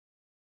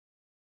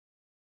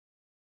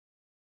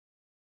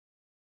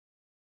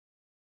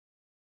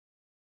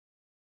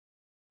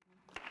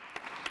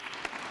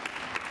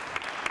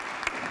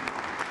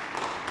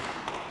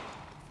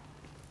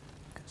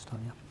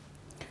start,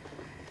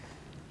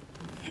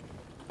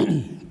 yeah.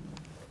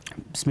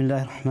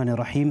 Bismillah ar-Rahman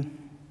ar-Rahim.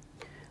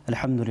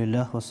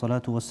 Alhamdulillah wa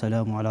salatu wa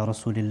salamu ala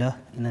Rasulillah.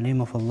 In the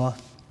name of Allah,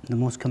 the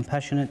most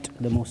compassionate,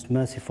 the most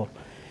merciful.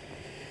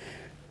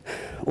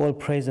 All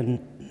praise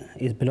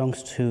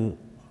belongs to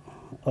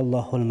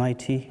Allah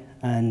Almighty,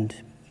 and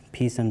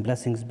peace and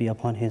blessings be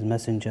upon His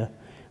Messenger,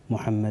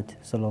 Muhammad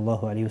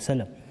sallallahu alayhi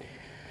wasallam.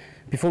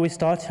 Before we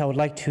start, I would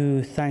like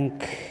to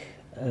thank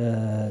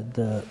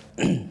the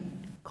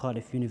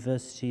Cardiff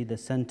University, the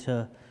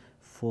Center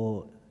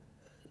for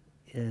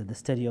the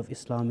Study of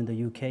Islam in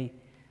the UK,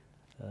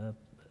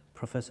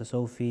 Professor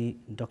Sophie,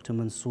 Dr.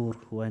 Mansour,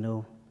 who I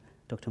know,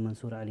 Dr.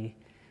 Mansour Ali,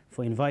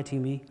 for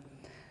inviting me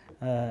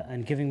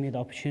and giving me the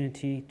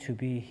opportunity to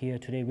be here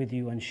today with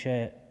you and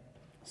share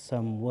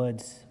some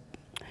words,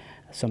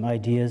 some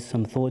ideas,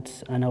 some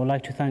thoughts. And I would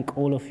like to thank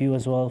all of you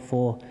as well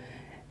for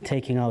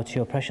taking out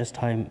your precious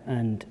time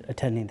and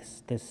attending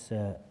this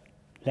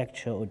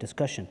lecture or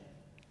discussion.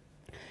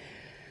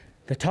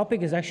 The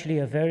topic is actually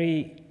a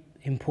very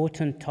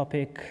important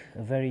topic,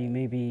 a very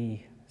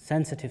maybe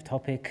sensitive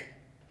topic,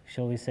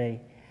 shall we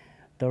say.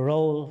 The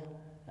role,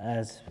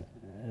 as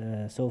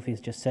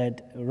Sophie's just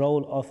said,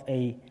 role of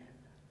a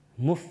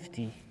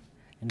Mufti,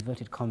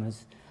 inverted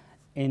commas,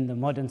 in the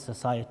modern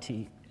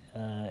society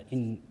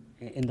in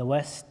the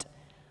West,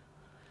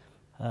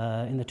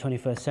 in the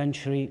 21st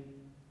century.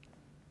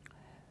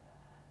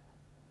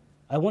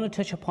 I want to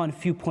touch upon a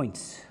few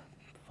points,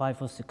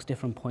 5 or 6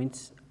 different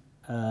points,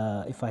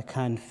 if I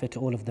can fit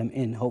all of them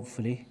in,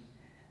 hopefully,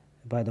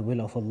 by the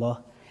will of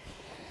Allah.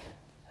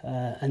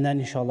 And then,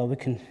 inshallah, we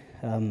can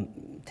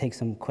take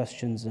some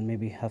questions and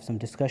maybe have some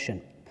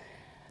discussion.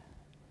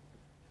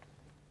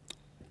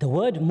 The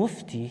word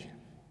Mufti,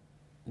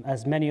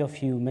 as many of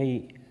you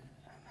may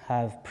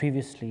have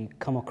previously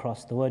come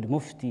across, the word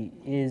Mufti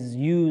is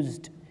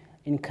used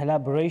in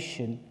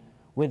collaboration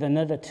with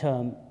another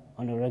term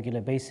on a regular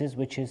basis,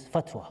 which is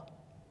Fatwa.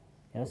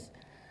 Yes,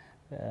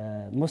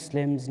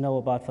 Muslims know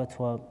about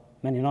Fatwa.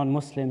 Many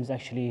non-Muslims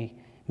actually,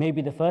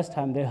 maybe the first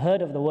time they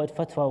heard of the word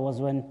Fatwa was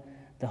when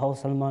the whole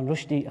Salman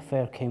Rushdie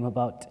affair came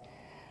about.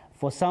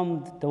 For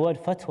some, the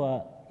word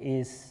Fatwa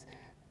is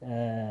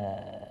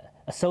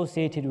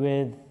associated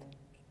with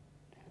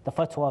the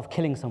Fatwa of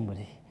killing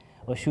somebody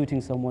or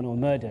shooting someone or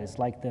murder. It's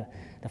like the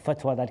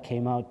Fatwa that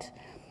came out.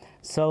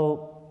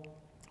 So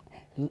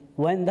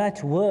when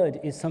that word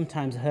is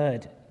sometimes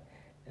heard,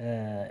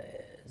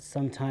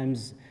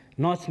 sometimes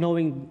not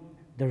knowing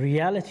the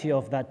reality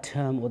of that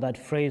term or that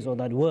phrase or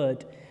that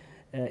word,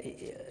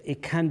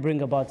 it can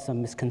bring about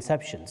some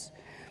misconceptions.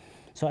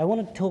 So I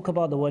want to talk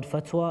about the word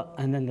fatwa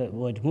and then the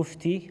word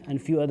mufti and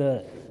a few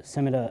other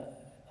similar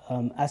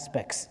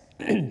aspects.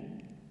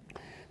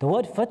 The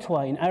word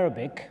fatwa in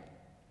Arabic,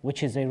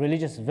 which is a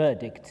religious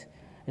verdict,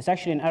 it's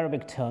actually an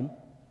Arabic term.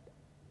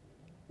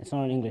 It's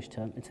not an English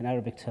term, it's an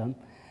Arabic term.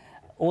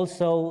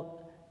 Also,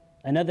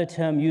 another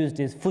term used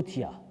is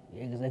futya.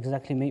 It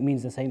exactly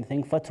means the same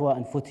thing, fatwa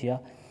and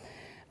futya,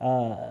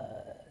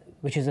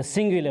 which is a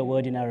singular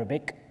word in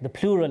Arabic. The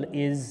plural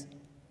is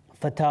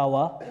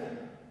fatawa.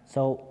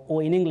 So,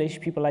 or in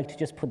English, people like to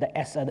just put the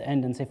S at the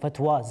end and say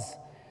fatwas.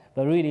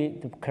 But really,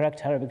 the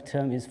correct Arabic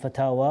term is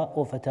fatawa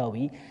or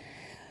fatawi.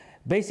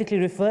 Basically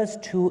refers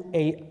to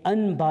a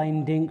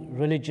unbinding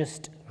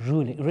religious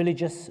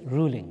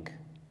ruling,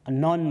 a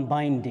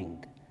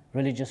non-binding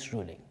religious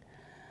ruling.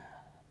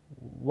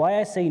 Why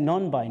I say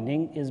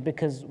non-binding is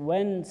because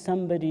when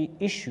somebody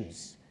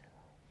issues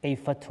a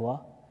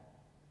fatwa,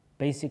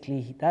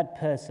 basically that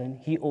person,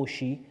 he or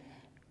she,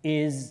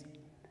 is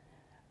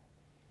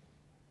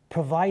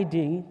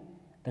providing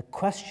the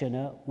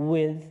questioner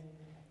with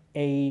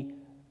a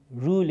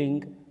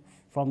ruling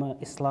from an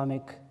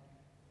Islamic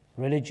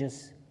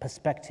religious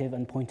perspective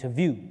and point of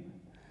view.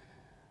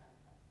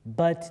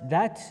 But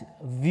that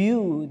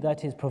view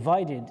that is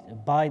provided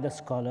by the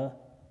scholar,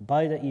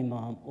 by the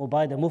imam, or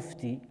by the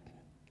mufti,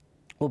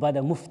 or by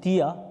the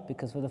muftiya,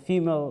 because for the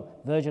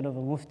female version of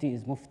a mufti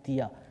is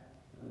muftiya.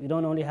 We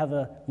don't only have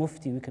a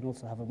mufti, we can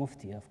also have a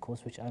muftiya, of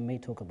course, which I may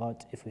talk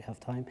about if we have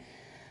time.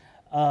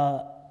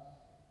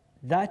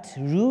 That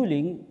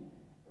ruling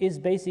is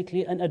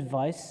basically an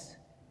advice,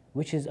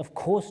 which is, of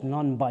course,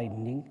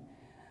 non-binding.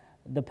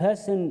 The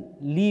person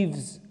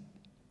leaves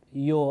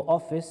your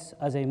office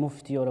as a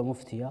mufti or a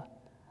muftiya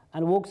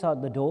and walks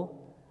out the door,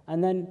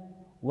 and then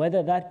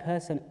whether that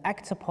person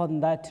acts upon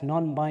that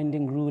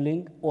non-binding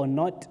ruling or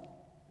not,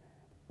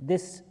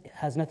 this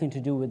has nothing to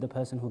do with the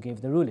person who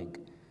gave the ruling.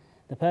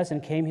 The person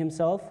came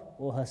himself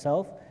or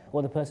herself,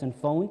 or the person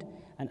phoned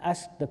and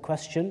asked the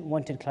question,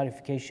 wanted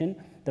clarification.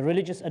 The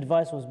religious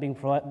advice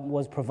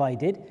was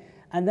provided,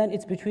 and then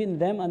it's between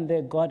them and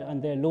their God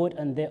and their Lord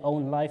and their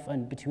own life,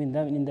 and between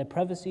them and in their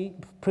privacy,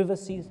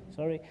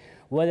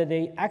 whether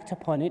they act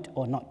upon it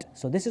or not.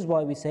 So this is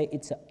why we say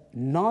it's a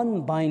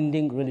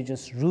non-binding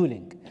religious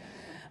ruling.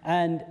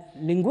 And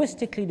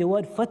linguistically, the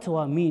word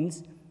fatwa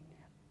means,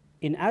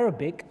 in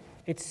Arabic,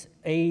 it's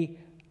a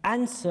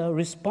answer,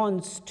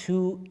 response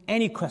to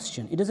any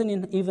question. It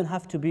doesn't even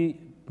have to be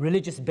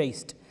religious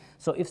based.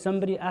 So if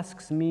somebody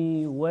asks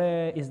me,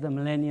 where is the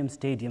Millennium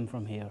Stadium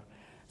from here?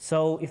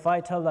 So if I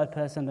tell that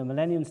person the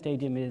Millennium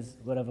Stadium is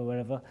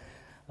wherever,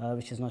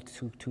 which is not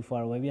too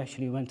far away. We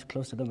actually went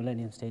close to the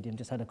Millennium Stadium,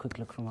 just had a quick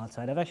look from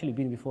outside. I've actually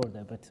been before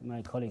there, but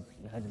my colleague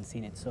hadn't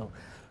seen it, so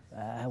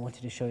I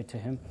wanted to show it to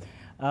him.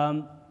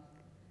 From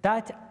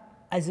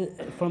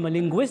a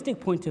linguistic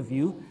point of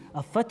view,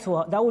 a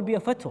fatwa, that would be a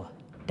fatwa,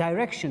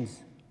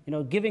 directions,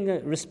 giving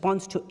a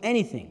response to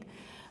anything.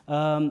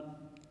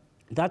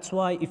 That's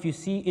why if you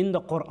see in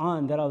the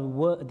Quran,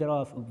 there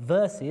are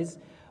verses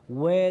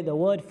where the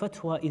word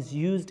fatwa is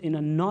used in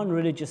a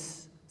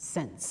non-religious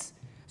sense.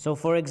 So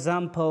for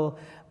example,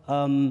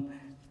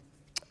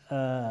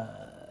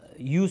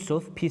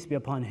 Yusuf, peace be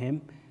upon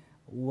him,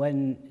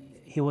 when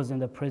he was in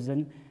the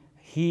prison,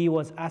 he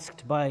was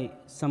asked by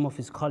some of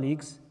his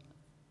colleagues,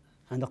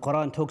 and the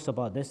Quran talks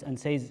about this and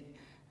says,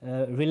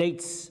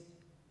 relates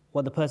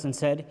what the person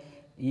said,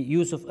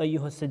 Yusuf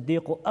ayyuha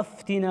siddiqu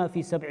aftina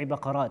fi sab'i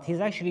baqarat. He's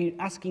actually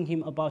asking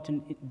him about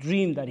a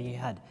dream that he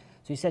had.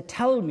 So he said,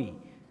 tell me.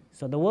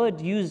 So the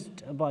word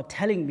used about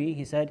telling me,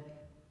 he said,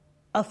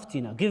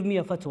 aftina, give me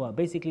a fatwa,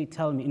 basically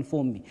tell me,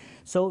 inform me.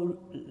 So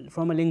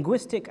from a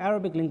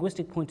Arabic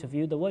linguistic point of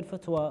view, the word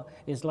fatwa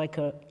is like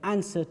an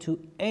answer to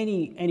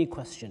any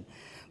question.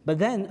 But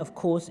then, of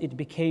course, it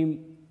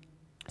became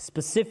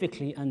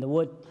specifically, and the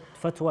word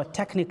fatwa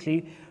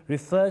technically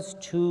refers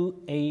to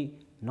a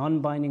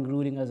non-binding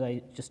ruling, as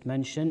I just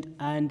mentioned,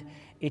 and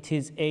it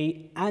is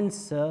an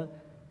answer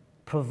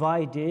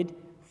provided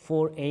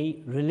for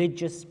a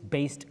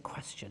religious-based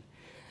question.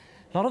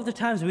 A lot of the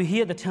times we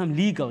hear the term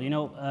legal,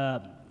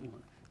 the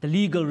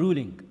legal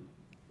ruling.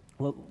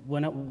 Well,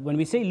 when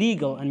we say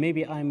legal, and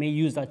maybe I may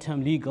use that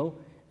term legal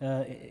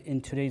in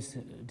today's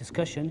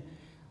discussion,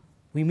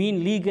 we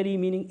mean legally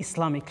meaning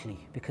Islamically,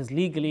 because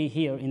legally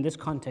here in this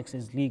context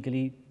is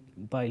legally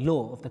by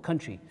law of the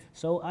country.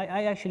 So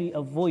I actually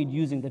avoid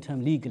using the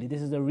term legally.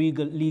 This is a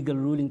legal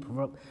ruling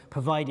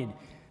provided,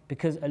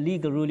 because a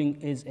legal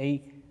ruling is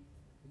a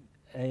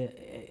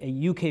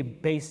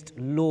UK-based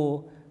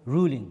law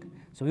ruling.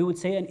 So we would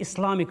say an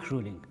Islamic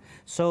ruling.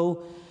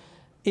 So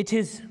it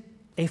is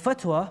a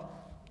fatwa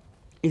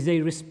is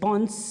a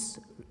response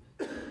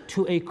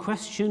to a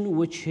question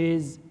which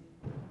is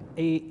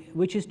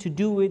to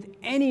do with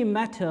any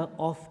matter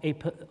of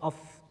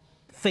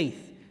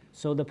faith.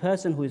 So the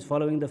person who is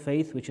following the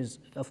faith, which is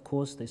of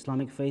course the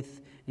Islamic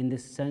faith in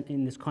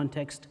this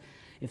context,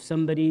 if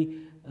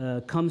somebody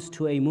comes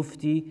to a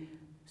Mufti,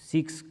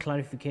 seeks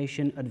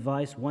clarification,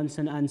 advice, wants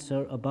an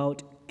answer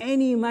about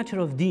any matter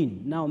of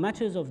deen. Now,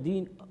 matters of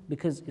deen,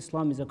 because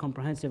Islam is a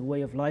comprehensive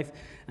way of life,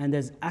 and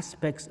there's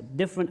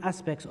different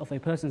aspects of a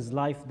person's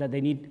life that they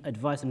need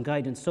advice and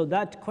guidance. So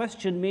that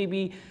question may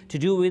be to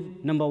do with,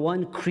 number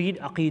one, creed,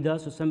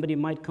 aqidah. So somebody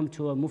might come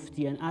to a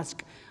Mufti and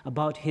ask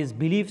about his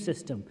belief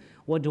system.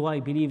 What do I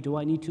believe?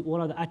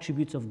 What are the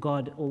attributes of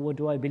God? Or what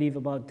do I believe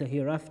about the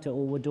hereafter?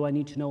 Or what do I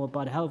need to know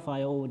about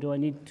hellfire? Or what do I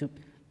need to,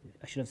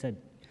 I should have said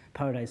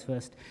paradise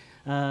first.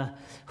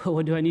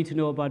 What do I need to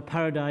know about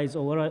paradise?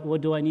 Or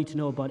what do I need to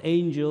know about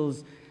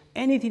angels?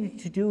 Anything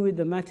to do with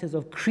the matters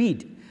of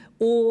creed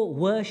or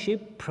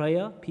worship,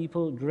 prayer.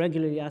 People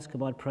regularly ask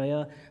about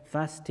prayer,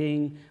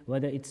 fasting,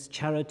 whether it's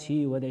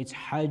charity, whether it's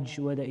hajj,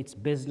 whether it's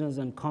business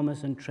and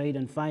commerce and trade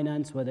and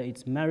finance, whether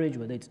it's marriage,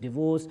 whether it's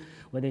divorce,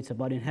 whether it's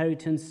about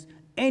inheritance,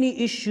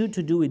 any issue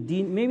to do with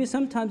deen. Maybe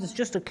sometimes it's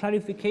just a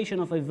clarification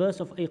of a verse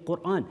of a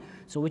Qur'an,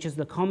 so which is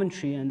the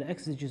commentary and the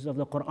exegesis of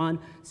the Qur'an.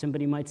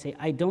 Somebody might say,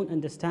 I don't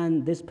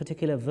understand this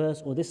particular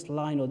verse or this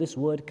line or this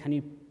word, can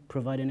you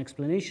provide an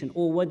explanation?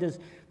 Or what does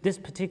this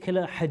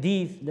particular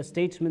hadith, the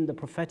statement, the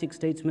prophetic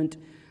statement,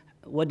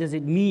 what does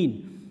it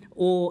mean?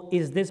 Or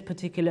is this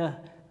particular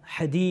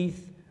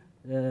hadith,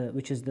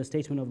 which is the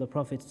statement of the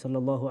Prophet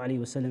sallallahu alaihi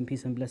wasallam,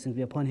 peace and blessings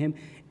be upon him,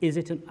 is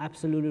it an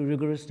absolutely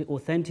rigorously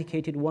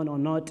authenticated one or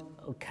not?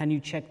 Or can you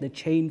check the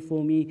chain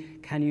for me?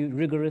 Can you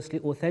rigorously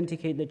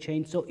authenticate the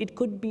chain? So it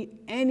could be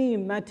any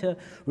matter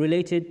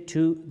related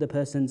to the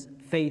person's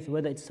faith,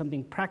 whether it's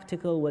something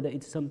practical, whether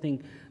it's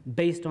something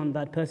based on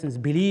that person's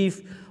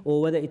belief, or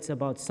whether it's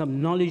about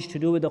some knowledge to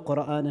do with the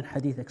Quran and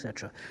Hadith,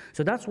 etc.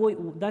 So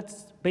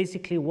that's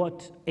basically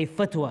what a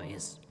fatwa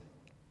is.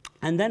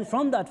 And then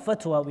from that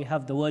fatwa, we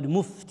have the word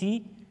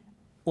mufti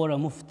or a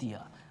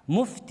muftiya.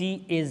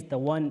 Mufti is the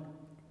one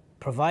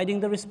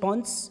providing the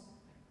response,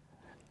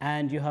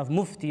 and you have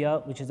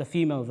muftiya, which is a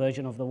female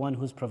version of the one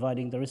who's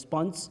providing the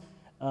response.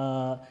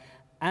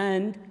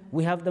 And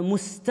we have the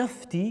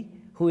mustafti,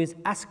 who is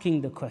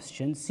asking the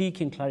question,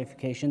 seeking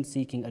clarification,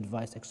 seeking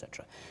advice,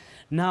 etc.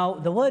 Now,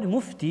 the word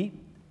mufti,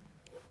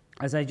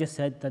 as I just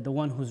said, that the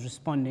one who's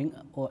responding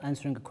or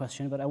answering a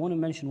question, but I want to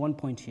mention one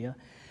point here,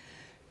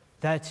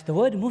 that the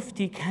word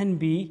mufti can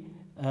be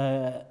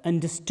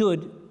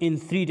understood in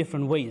three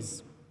different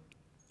ways.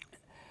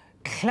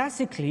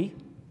 Classically,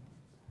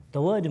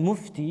 the word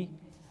mufti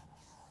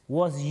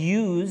was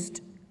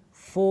used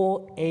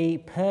for a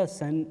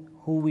person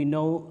who we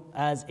know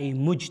as a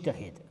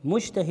mujtahid.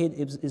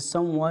 Mujtahid is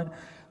someone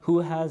who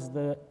has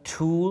the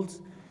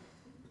tools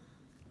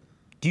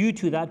due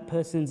to that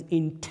person's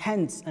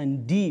intense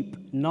and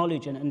deep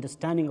knowledge and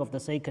understanding of the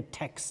sacred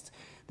text.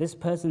 This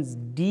person's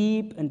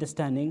deep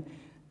understanding,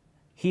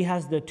 he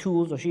has the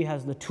tools, or she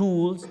has the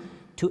tools,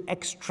 to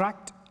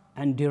extract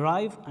and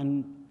derive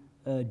and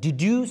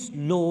deduce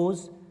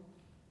laws,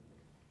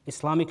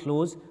 Islamic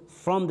laws,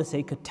 from the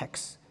sacred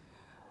texts.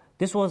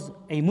 This was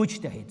a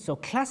mujtahid. So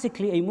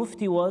classically, a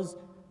mufti was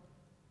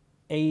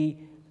a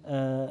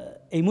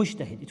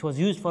mujtahid. It was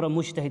used for a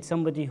mujtahid,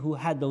 somebody who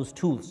had those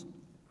tools.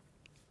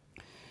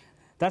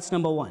 That's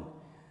number one.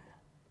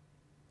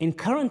 In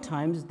current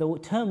times, the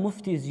term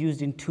mufti is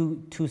used in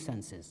two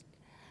senses.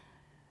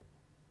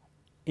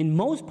 In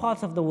most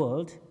parts of the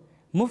world,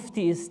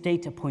 mufti is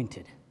state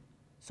appointed.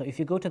 So if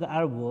you go to the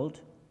Arab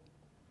world,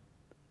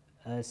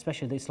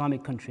 especially the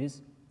Islamic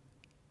countries,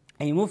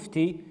 a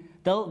mufti,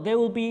 there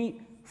will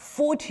be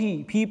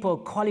 40 people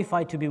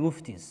qualified to be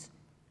muftis,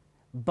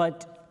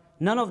 but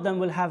none of them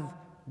will have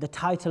the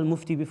title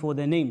mufti before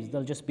their names.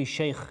 They'll just be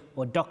sheikh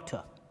or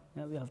doctor.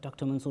 We have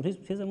Dr. Mansour,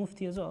 he's a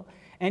mufti as well.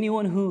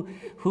 Anyone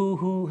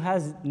who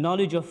has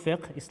knowledge of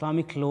fiqh,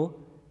 Islamic law,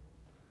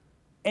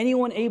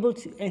 anyone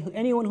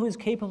who is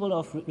capable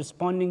of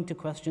responding to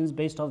questions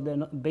based on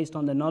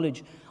the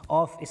knowledge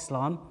of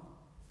Islam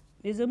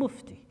is a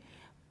mufti.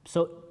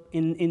 So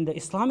in the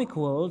Islamic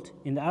world,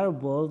 in the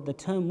Arab world, the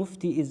term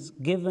mufti is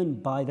given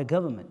by the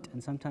government,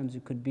 and sometimes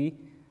it could be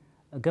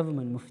a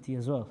government mufti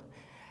as well,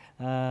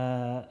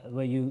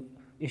 where you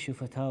issue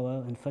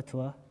fatwa and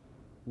fatwa,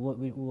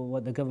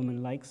 what the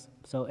government likes.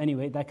 So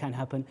anyway, that can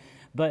happen,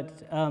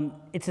 but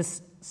it's a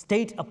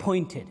state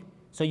appointed.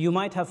 So you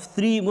might have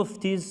 3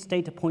 muftis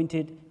state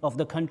appointed of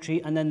the country,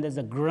 and then there's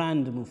a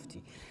grand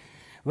mufti.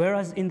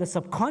 Whereas in the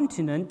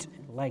subcontinent,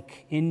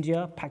 like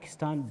India,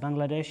 Pakistan,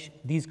 Bangladesh,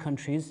 these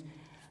countries,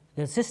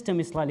 the system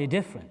is slightly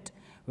different.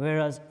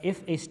 Whereas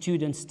if a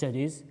student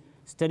studies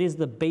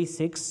the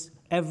basics,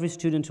 every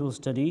student will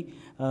study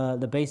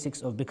the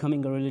basics of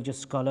becoming a religious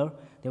scholar.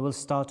 They will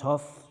start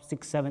off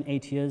 6, 7,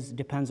 8 years,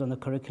 depends on the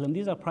curriculum.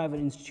 These are private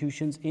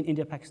institutions in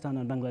India, Pakistan,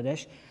 and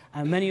Bangladesh.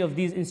 And many of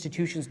these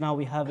institutions now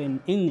we have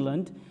in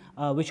England,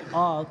 which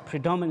are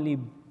predominantly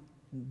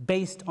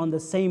based on the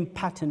same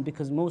pattern,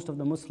 because most of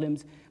the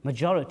Muslims,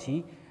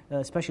 majority,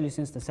 especially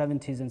since the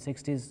 70s and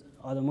 60s,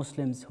 are the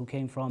Muslims who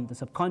came from the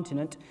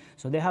subcontinent.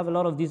 So they have a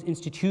lot of these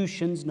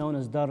institutions known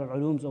as Dar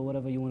al-Ulums or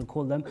whatever you want to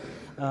call them,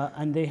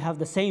 and they have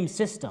the same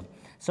system.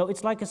 So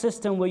it's like a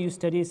system where you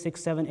study 6,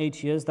 7,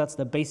 8 years. That's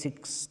the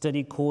basic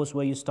study course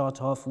where you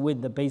start off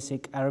with the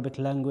basic Arabic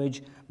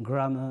language,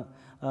 grammar,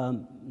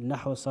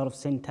 nahwa, sarf,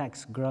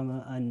 syntax,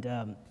 grammar, and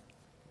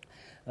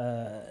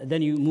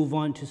then you move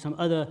on to some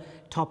other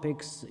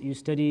topics. You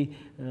study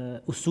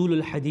usul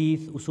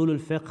al-hadith, usul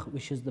al-fiqh,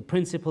 which is the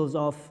principles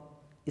of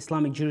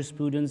Islamic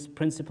jurisprudence,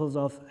 principles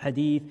of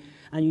hadith,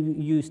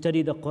 and you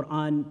study the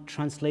Quran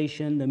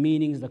translation, the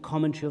meanings, the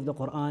commentary of the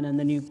Quran, and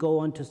then you go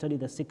on to study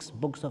the 6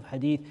 books of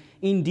hadith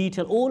in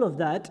detail, all of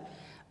that.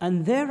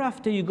 And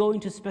thereafter you go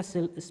into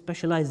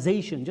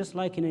specialization, just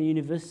like in a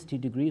university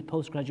degree,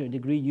 postgraduate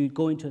degree, you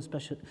go into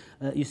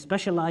you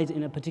specialize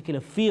in a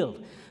particular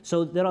field.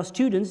 So there are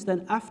students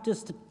then after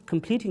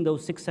completing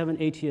those 6, 7,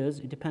 8 years,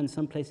 it depends,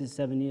 some places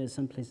 7 years,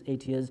 some places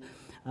 8 years,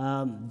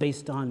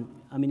 based on,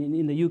 I mean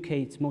in the UK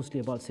it's mostly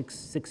about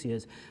 6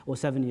 years or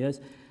 7 years.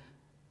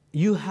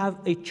 You have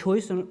a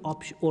choice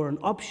or an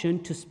option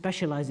to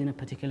specialize in a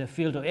particular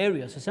field or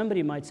area. So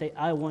somebody might say,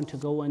 I want to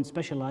go and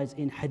specialize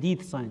in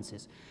hadith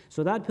sciences.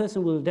 So that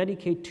person will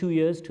dedicate 2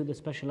 years to the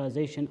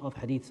specialization of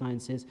hadith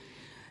sciences.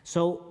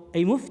 So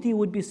a mufti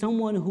would be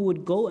someone who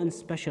would go and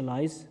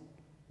specialize,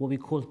 what we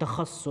call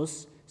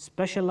takhassus,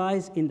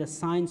 specialize in the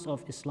science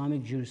of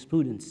Islamic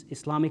jurisprudence,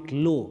 Islamic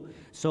law.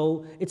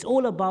 So it's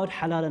all about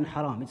halal and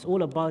haram. It's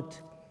all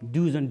about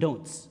do's and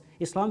don'ts.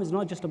 Islam is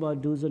not just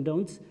about do's and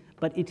don'ts,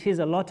 but it is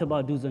a lot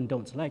about do's and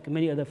don'ts, like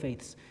many other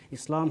faiths.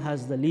 Islam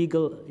has the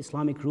legal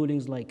Islamic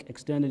rulings, like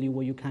externally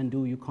what you can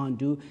do, you can't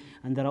do,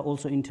 and there are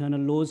also internal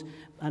laws.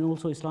 And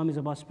also Islam is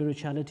about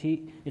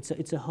spirituality.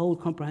 It's a whole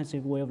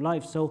comprehensive way of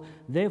life. So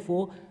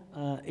therefore,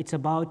 it's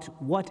about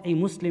what a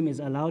Muslim is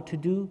allowed to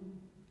do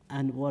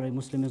and what a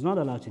Muslim is not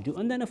allowed to do.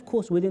 And then of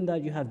course within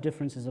that you have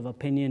differences of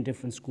opinion,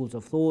 different schools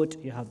of thought.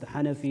 You have the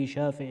Hanafi,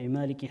 Shafi'i,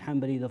 Maliki,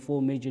 Hanbali, the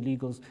 4 major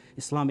legals,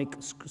 Islamic,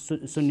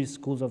 Sunni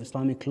schools of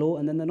Islamic law,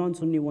 and then the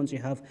non-Sunni ones you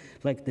have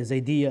like the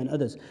Zaydiyya and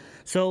others.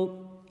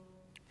 So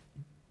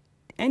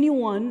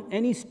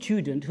any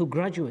student who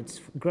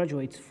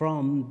graduates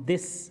from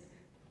this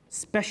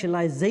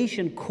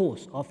specialization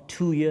course of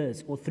 2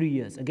 years or 3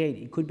 years, again,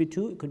 it could be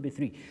 2, it could be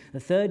 3. The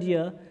 3rd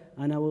year,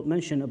 and I will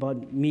mention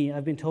about me,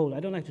 I've been told, I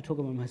don't like to talk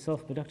about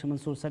myself, but Dr.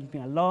 Mansour sent me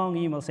a long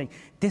email saying,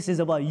 this is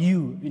about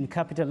you, in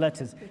capital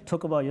letters.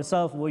 Talk about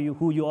yourself, who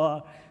you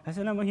are. I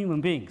said, I'm a human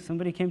being.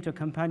 Somebody came to a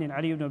companion,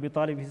 Ali ibn Abi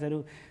Talib, he said,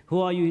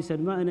 who are you? He said,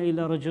 Ma ana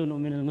illa rajulun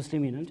min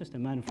al-muslimin. I'm just a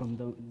man from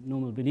the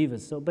normal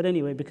believers. So, but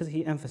anyway, because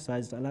he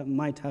emphasized, I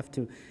might have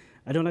to,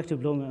 I don't like to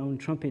blow my own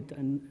trumpet,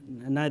 and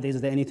neither is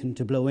there anything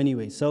to blow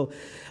anyway. So,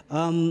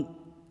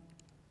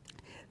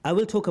 I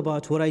will talk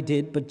about what I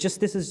did, but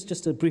this is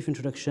just a brief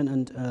introduction,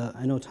 and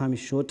I know time is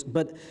short.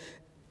 But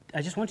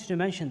I just wanted to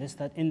mention this,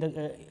 that in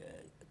the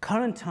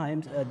current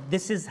times,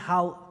 this is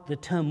how the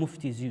term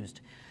mufti is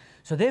used.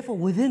 So therefore,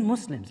 within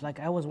Muslims, like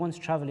I was once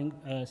traveling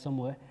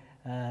somewhere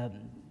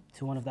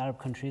to one of the Arab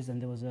countries,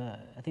 and there was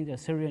I think a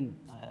Syrian,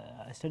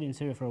 I studied in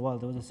Syria for a while,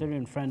 there was a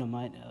Syrian friend of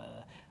mine,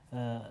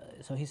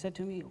 so he said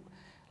to me,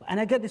 and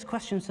I get this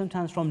question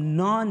sometimes from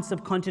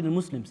non-subcontinent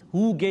Muslims,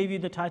 who gave you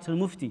the title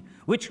mufti?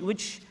 Which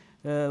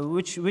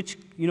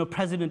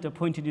president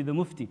appointed you the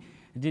mufti?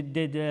 Did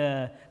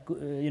the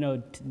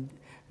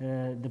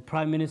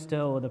prime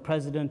minister or the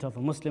president of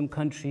a Muslim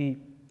country,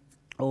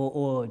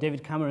 or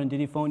David Cameron, did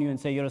he phone you and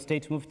say you're a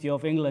state mufti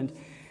of England?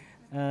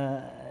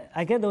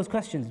 I get those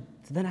questions.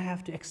 So then I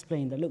have to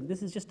explain that, look,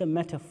 this is just a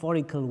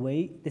metaphorical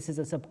way. This is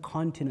a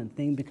subcontinent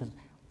thing, because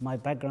my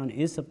background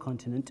is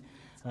subcontinent,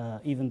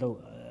 even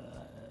though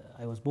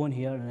I was born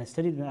here and I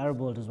studied in the Arab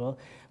world as well.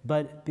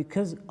 But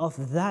because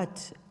of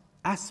that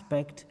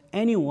aspect,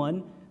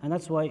 anyone, and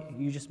that's why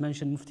you just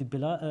mentioned Mufti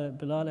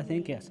Bilal, I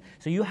think, yes.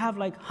 So you have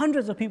like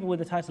hundreds of people with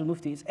the title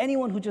Mufti. It's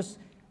anyone who just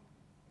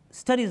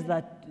studies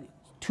that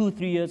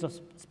 2-3 years of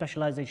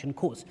specialization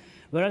course.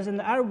 Whereas in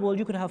the Arab world,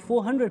 you could have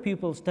 400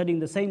 people studying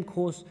the same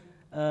course,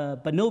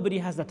 but nobody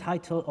has the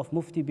title of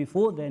Mufti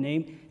before their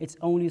name. It's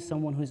only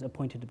someone who is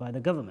appointed by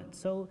the government.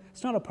 So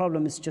it's not a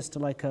problem, it's just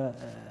like a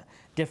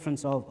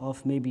difference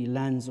of maybe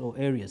lands or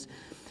areas.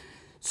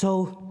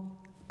 So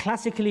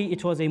classically,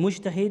 it was a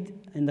mujtahid.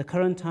 In the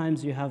current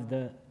times, you have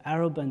the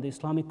Arab and the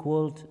Islamic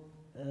world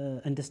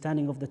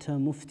understanding of the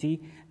term mufti,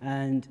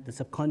 and the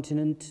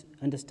subcontinent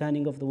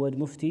understanding of the word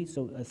mufti.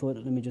 So I thought,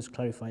 let me just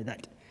clarify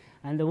that.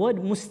 And the word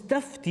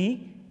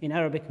mustafti in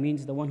Arabic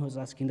means the one who's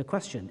asking the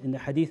question. In the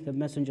hadith, the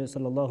Messenger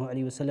sallallahu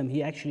alaihi wasallam,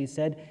 he actually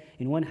said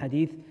in one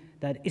hadith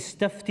that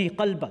istafti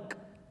qalbak,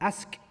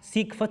 ask,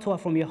 seek fatwa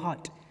from your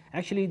heart.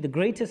 Actually, the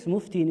greatest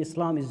mufti in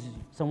Islam is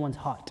someone's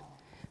heart,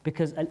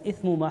 because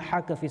al-ithmu ma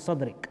haka fi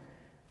sadrik,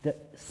 the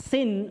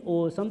sin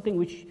or something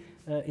which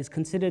is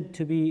considered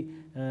to be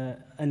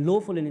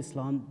unlawful in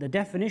Islam. The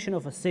definition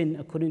of a sin,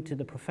 according to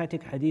the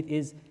prophetic hadith,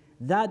 is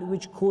that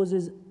which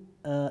causes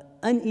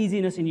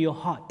uneasiness in your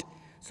heart.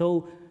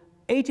 So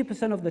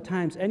 80% of the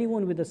times,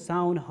 anyone with a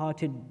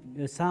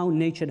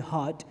sound-natured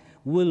heart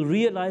will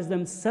realize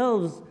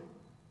themselves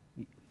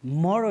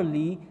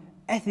morally,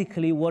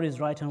 ethically, what is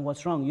right and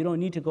what's wrong. You don't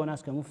need to go and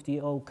ask a mufti,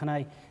 oh, can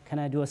I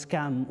do a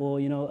scam, or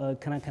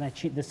can I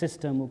cheat the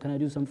system, or can I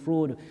do some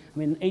fraud? I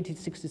mean,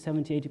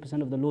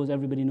 80% of the laws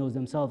everybody knows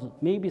themselves.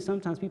 Maybe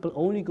sometimes people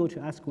only go to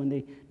ask when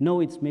they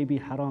know it's maybe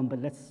haram,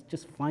 but let's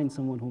just find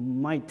someone who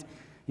might,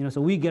 so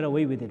we get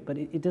away with it. But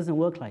it doesn't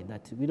work like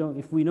that. We don't.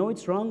 If we know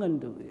it's wrong,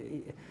 and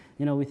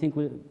we think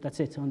that's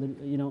it. On the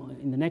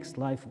in the next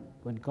life,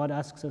 when God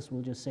asks us,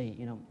 we'll just say,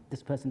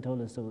 this person told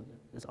us, so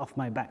it's off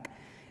my back.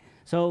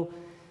 So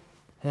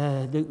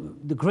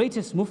the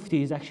greatest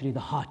mufti is actually the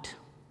heart.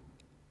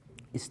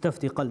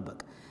 Istafti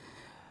qalbak.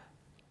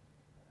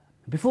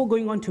 Before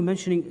going on to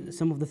mentioning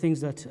some of the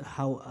things that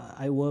how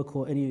I work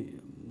or any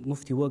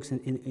mufti works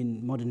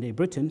in modern day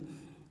Britain,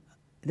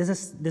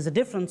 there's a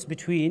difference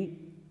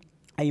between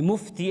a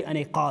mufti and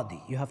a qadi.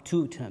 You have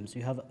two terms.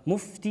 You have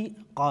mufti,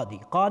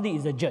 qadi. Qadi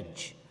is a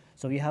judge.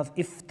 So you have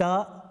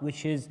ifta,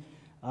 which is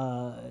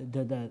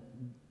the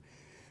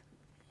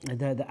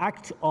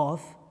act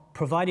of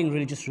providing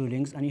religious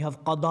rulings, and you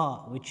have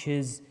qada, which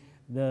is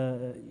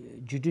the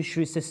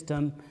judiciary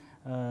system,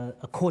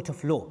 a court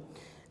of law.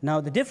 Now,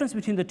 the difference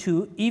between the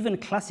two, even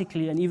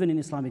classically and even in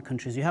Islamic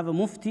countries, you have a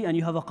mufti and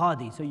you have a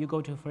qadi. So you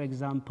go to, for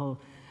example,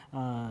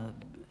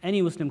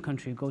 any Muslim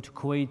country, go to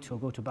Kuwait or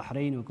go to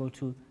Bahrain or go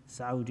to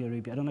Saudi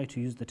Arabia. I don't like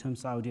to use the term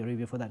Saudi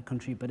Arabia for that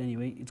country, but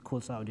anyway, it's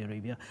called Saudi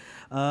Arabia.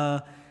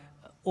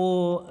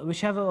 Or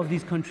whichever of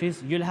these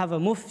countries, you'll have a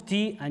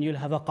mufti and you'll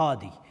have a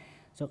qadi.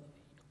 So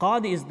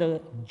qadi is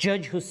the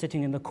judge who's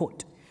sitting in the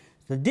court.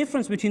 The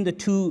difference between the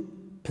two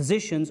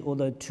positions, or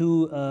the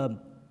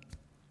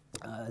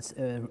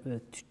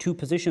two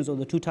positions, or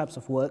the two types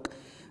of work,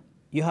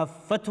 you have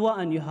fatwa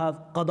and you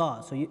have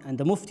qada. So and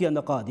the mufti and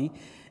the qadi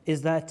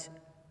is that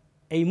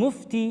a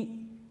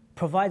mufti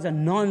provides a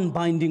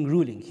non-binding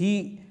ruling.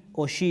 He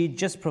or she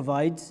just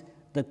provides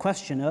the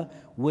questioner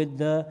with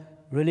the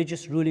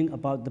religious ruling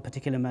about the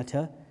particular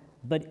matter,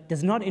 but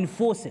does not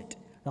enforce it.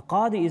 The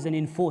qadi is an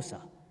enforcer.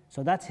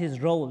 So that's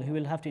his role. He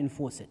will have to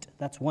enforce it.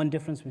 That's one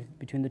difference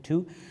between the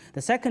two.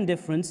 The second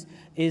difference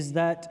is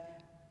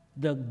that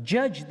the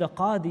judge, the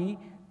qadi,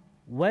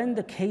 when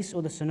the case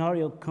or the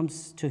scenario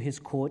comes to his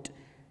court,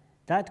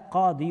 that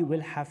qadi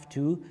will have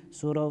to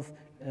sort of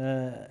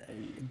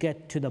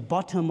get to the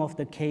bottom of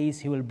the case.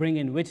 He will bring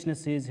in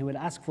witnesses. He will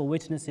ask for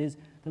witnesses.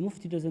 The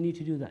mufti doesn't need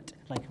to do that.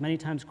 Like many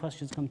times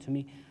questions come to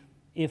me.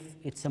 If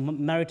it's a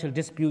marital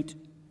dispute,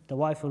 the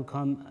wife will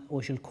come,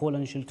 or she'll call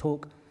and she'll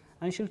talk.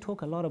 And she'll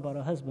talk a lot about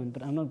her husband,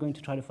 but I'm not going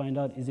to try to find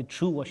out, is it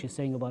true what she's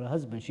saying about her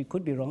husband? She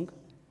could be wrong,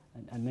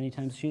 and many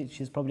times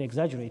she's probably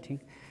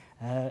exaggerating.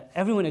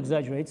 Everyone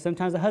exaggerates.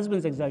 Sometimes the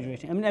husband's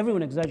exaggerating. I mean,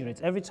 everyone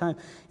exaggerates. Every time,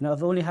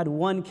 I've only had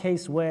one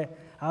case where,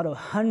 out of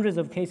hundreds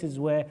of cases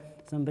where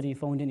somebody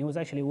phoned in, it was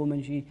actually a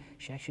woman, she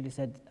actually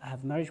said, I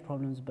have marriage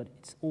problems, but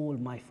it's all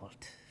my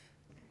fault.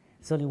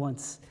 It's only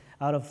once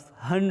out of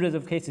hundreds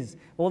of cases.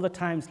 All the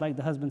times, like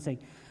the husband saying,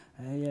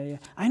 yeah,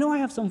 I know I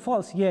have some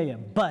faults,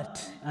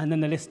 but, and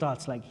then the list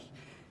starts like,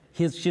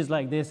 she's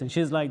like this and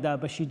she's like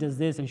that, but she does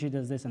this and she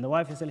does this. And the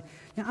wife is like,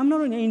 I'm not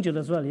an angel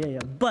as well,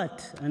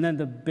 but, and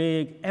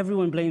then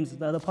everyone blames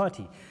the other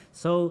party.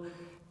 So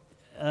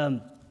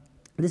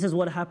this is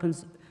what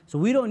happens. So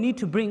we don't need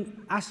to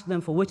ask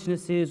them for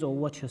witnesses or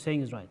what you're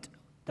saying is right.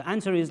 The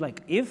answer is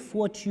like, if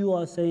what you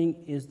are saying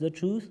is the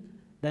truth,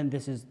 then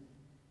this is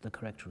the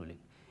correct ruling.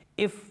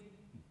 If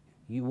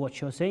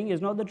what you're saying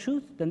is not the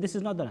truth, then this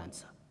is not the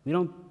answer. We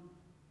don't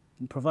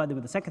provide them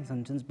with the second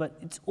sentence, but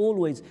it's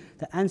always,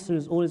 the answer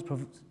is always,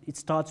 it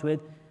starts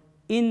with,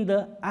 in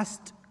the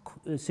asked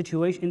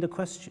situation, in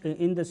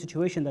the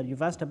situation that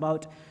you've asked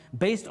about,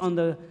 based on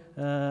the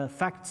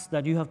facts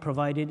that you have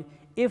provided,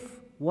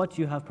 if what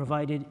you have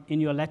provided in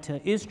your letter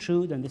is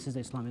true, then this is the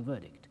Islamic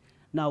verdict.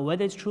 Now,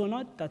 whether it's true or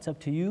not, that's up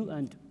to you,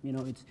 and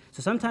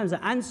so sometimes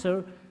the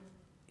answer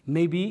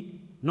may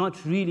be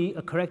not really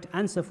a correct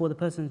answer for the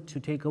person to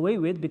take away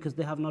with because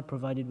they have not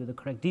provided with the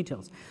correct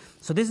details.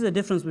 So this is the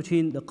difference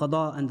between the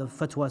qada and the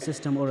fatwa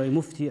system, or a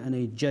mufti and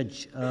a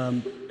judge.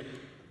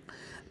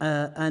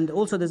 And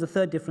also there's a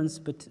third difference,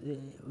 but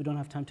we don't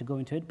have time to go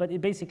into it.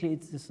 But basically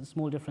it's just a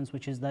small difference,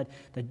 which is that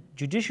the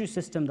judicial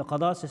system, the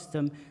qada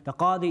system, the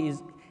qadi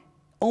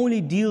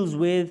only deals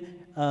with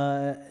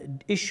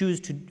issues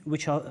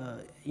which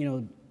are,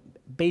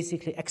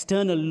 basically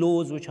external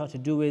laws which are to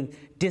do with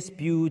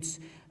disputes,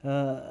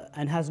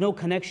 and has no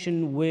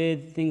connection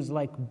with things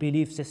like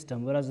belief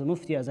system. Whereas the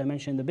mufti, as I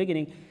mentioned in the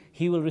beginning,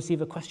 he will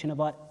receive a question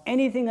about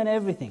anything and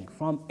everything,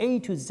 from A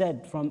to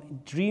Z, from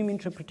dream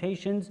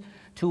interpretations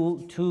to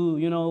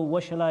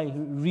what shall I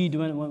read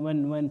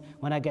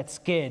when I get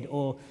scared,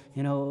 or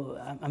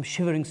I'm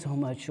shivering so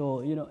much,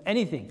 or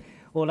anything.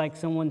 Or like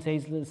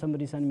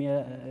somebody sent me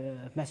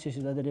a message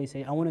the other day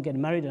saying, I want to get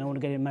married and I want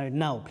to get married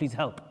now, please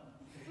help.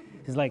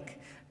 He's like,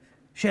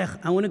 Sheikh,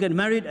 I want to get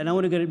married and I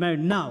want to get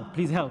married now,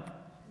 please help.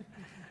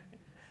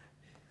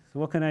 So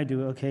what can I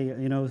do? Okay,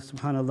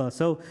 subhanAllah.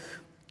 So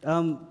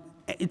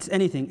it's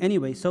anything.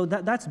 Anyway, so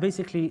that's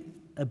basically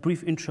a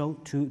brief intro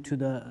to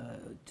the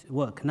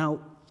work.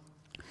 Now,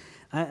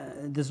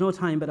 there's no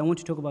time, but I want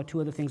to talk about two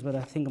other things, but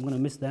I think I'm going to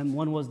miss them.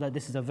 One was that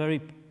this is a very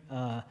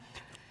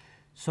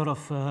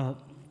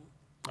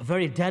a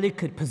very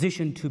delicate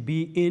position to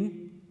be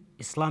in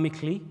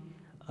Islamically.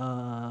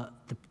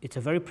 It's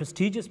a very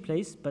prestigious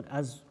place, but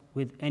as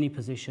with any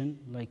position,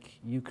 like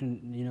you can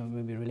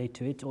maybe relate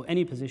to it, or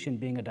any position,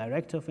 being a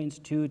director of an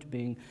institute,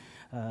 being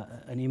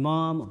an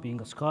imam, or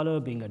being a scholar,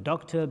 being a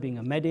doctor, being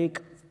a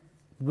medic,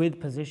 with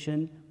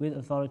position, with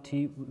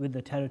authority, with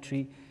the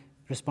territory,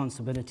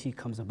 responsibility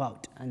comes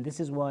about. And this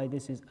is why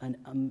this is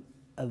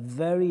a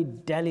very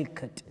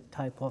delicate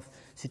type of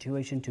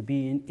situation to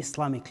be in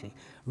Islamically.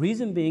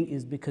 Reason being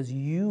is because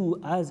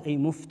you, as a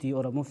mufti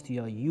or a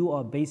muftiyah, you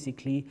are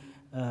basically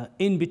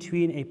in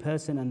between a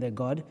person and their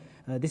God.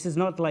 This is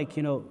not like,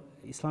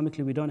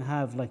 Islamically we don't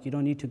have, like, you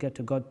don't need to get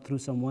to God through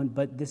someone,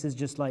 but this is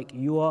just like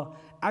you are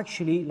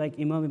actually, like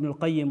Imam Ibn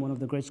al-Qayyim, one of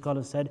the great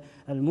scholars, said,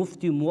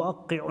 al-mufti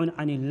muwaqqi'un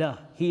anillah.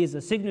 He is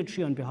a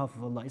signatory on behalf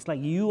of Allah. It's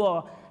like you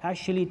are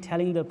actually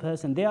telling the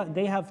person,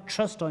 they have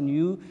trust on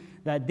you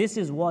that this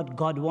is what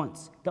God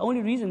wants. The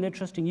only reason they're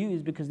trusting you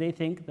is because they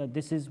think that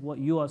this is what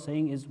you are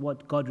saying is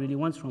what God really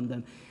wants from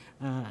them.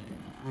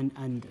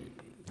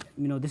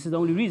 This is the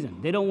only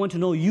reason. They don't want to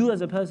know you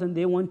as a person.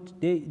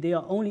 They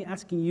are only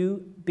asking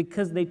you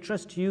because they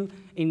trust you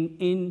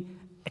in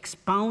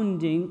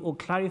expounding or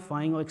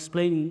clarifying or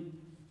explaining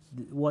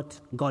what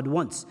God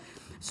wants.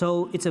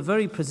 So it's a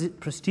very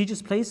prestigious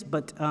place,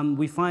 but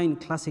we find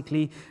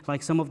classically,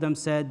 like some of them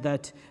said,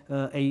 that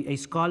a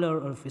scholar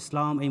of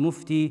Islam, a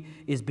mufti,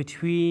 is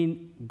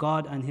between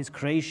God and his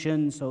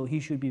creation, so he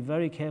should be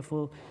very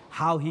careful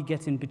how he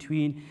gets in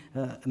between,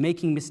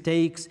 making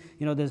mistakes.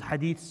 There's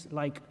hadiths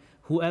like,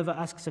 whoever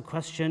asks a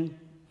question,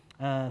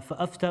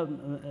 فأفتى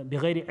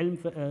بغير علم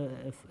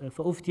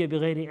فأفتي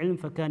بغير علم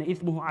فكان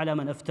إثمه على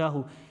من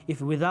أفتاه.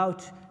 If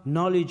without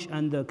knowledge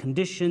and the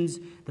conditions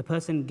the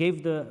person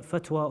gave the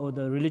fatwa or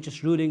the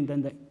religious ruling,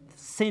 then the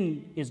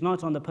sin is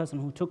not on the person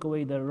who took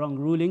away the wrong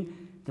ruling,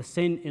 the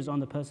sin is on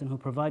the person who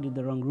provided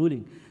the wrong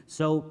ruling.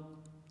 So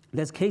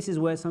there's cases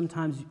where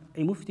sometimes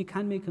a mufti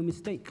can make a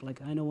mistake.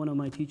 Like I know one of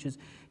my teachers,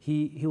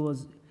 he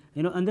was,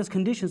 and there's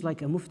conditions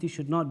like a mufti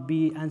should not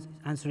be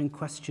answering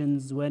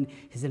questions when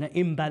he's in an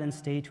imbalanced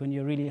state, when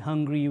you're really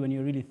hungry, when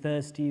you're really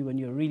thirsty, when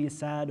you're really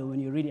sad, or when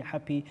you're really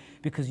happy,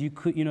 because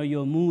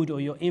your mood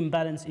or your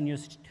imbalance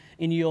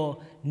in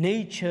your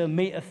nature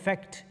may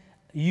affect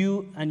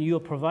you and your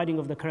providing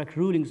of the correct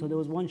ruling. So there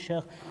was one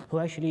sheikh who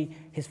actually,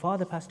 his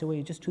father passed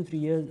away just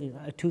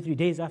 2-3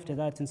 days after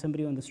that, and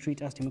somebody on the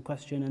street asked him a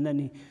question, and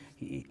then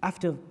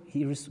after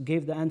he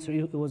gave the answer,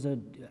 it was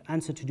an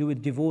answer to do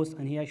with divorce,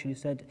 and he actually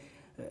said,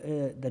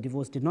 the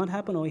divorce did not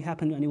happen, or it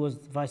happened and it was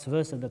vice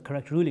versa, the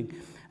correct ruling.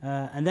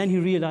 And then he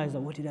realized that,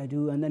 what did I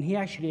do? And then he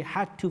actually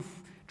had to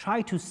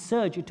try to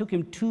search. It took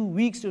him 2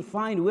 weeks to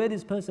find where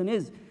this person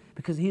is.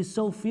 because he is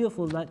so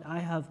fearful that I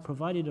have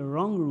provided a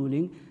wrong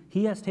ruling.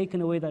 He has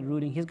taken away that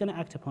ruling. He's going to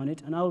act upon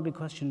it, and I will be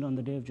questioned on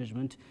the Day of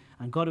Judgment,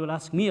 and God will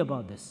ask me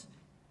about this,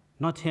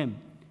 not him.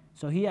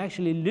 So he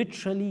actually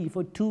literally,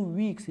 for 2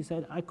 weeks, he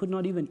said, I could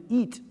not even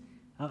eat.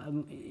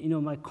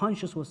 My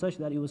conscience was such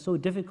that it was so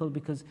difficult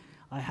because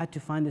I had to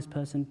find this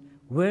person.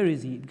 Where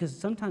is he? Because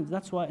sometimes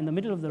that's why in the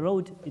middle of the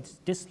road, it's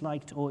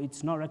disliked or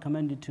it's not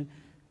recommended to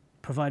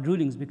provide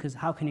rulings, because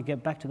how can you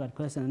get back to that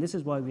person? And this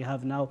is why we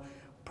have now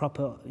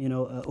proper,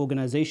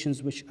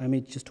 organizations, which I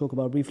may just talk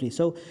about briefly.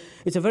 So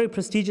it's a very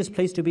prestigious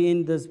place to be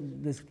in. There's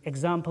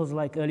examples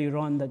like earlier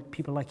on that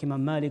people like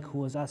Imam Malik, who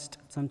was asked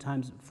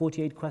sometimes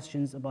 48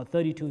 questions, about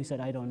 32 he said,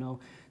 I don't know.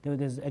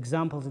 There's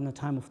examples in the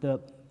time of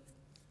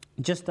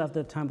just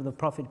after the time of the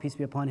Prophet, peace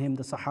be upon him,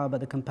 the Sahaba,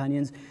 the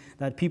companions,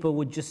 that people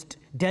would just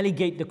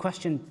delegate the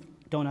question,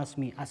 don't ask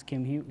me, ask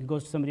him. He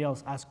goes to somebody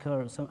else, ask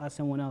her, ask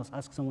someone else,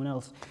 ask someone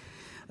else.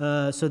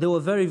 So they were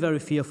very, very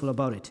fearful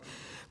about it.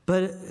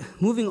 But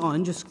moving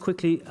on, just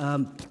quickly,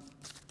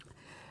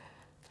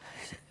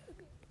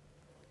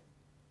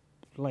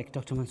 like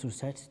Dr. Mansour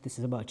said, this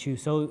is about you.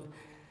 So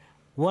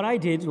what I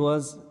did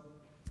was,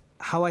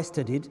 how I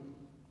studied.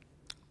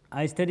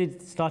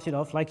 Started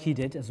off like he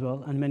did as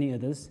well, and many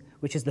others,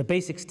 which is the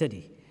basic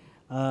study.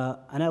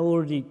 And I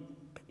already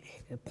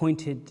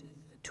pointed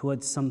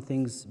towards some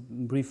things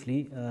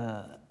briefly,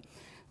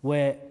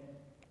 where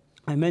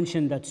I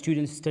mentioned that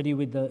students study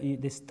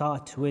they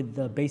start with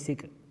the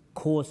basic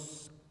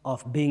course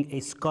of being a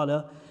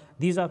scholar.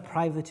 These are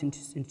private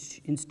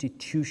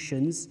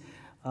institutions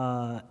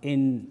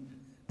in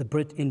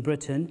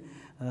Britain.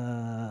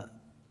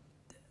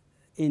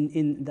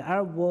 In the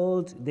Arab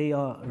world, they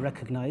are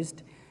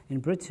recognized. In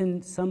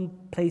Britain, some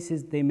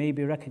places they may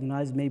be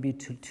recognized, maybe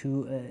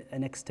to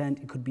an extent.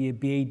 It could be a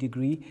BA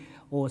degree,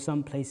 or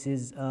some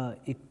places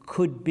it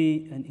could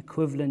be an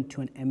equivalent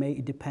to an MA.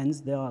 It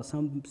depends. There are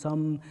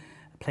some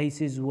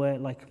places where,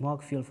 like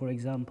Markfield, for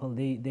example,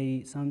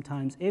 they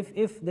sometimes,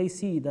 if they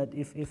see that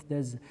if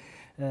there's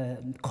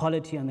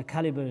quality and the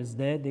caliber is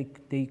there,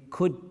 they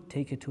could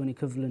take it to an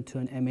equivalent to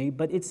an MA.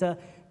 But it's a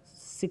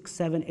 6,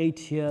 7,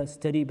 8 year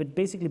study, but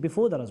basically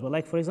before that as well.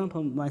 Like, for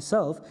example,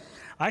 myself,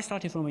 I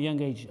started from a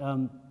young age.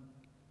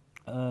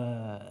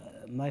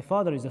 My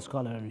father is a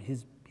scholar, and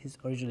he's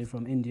originally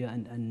from India,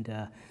 and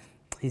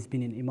he's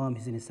been an imam,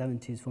 he's in his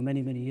 70s, for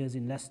many, many years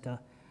in Leicester.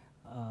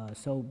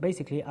 So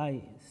basically,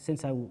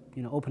 since I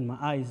opened my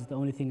eyes, the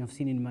only thing I've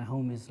seen in my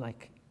home is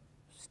like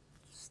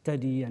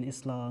study and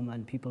Islam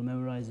and people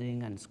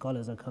memorizing and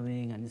scholars are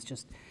coming, and it's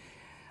just,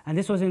 and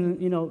this was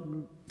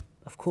in,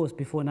 of course,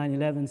 before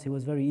 9/11, so it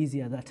was very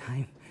easy at that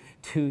time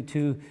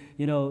to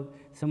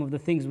some of the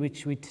things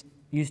which we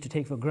used to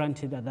take for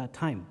granted at that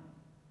time.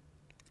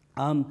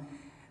 I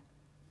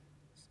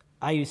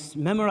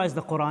memorized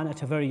the Quran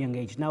at a very young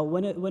age. Now,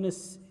 when a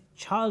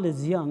child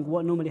is young,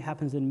 what normally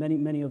happens in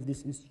many of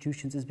these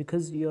institutions is,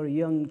 because you're a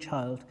young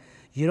child,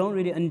 you don't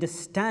really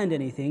understand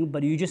anything,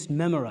 but you just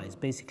memorize,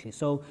 basically.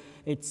 So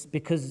it's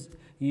because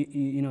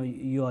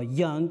you are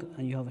young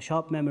and you have a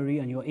sharp memory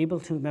and you're able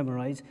to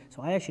memorize.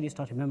 So I actually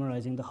started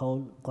memorizing the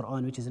whole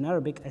Quran, which is in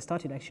Arabic. I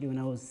started actually when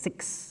I was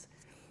 6,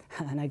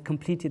 and I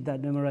completed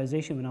that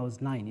memorization when I was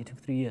 9. It took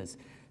 3 years.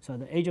 So at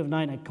the age of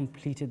 9, I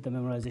completed the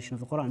memorization of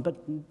the Quran.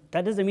 But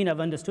that doesn't mean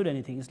I've understood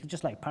anything. It's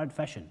just like parrot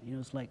fashion.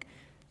 It's like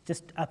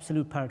just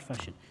absolute parrot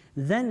fashion.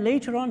 Then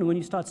later on, when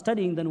you start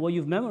studying, then what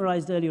you've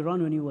memorized earlier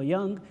on when you were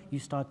young, you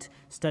start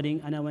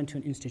studying. And I went to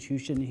an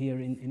institution here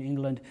in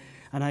England,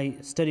 and I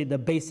studied the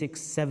basic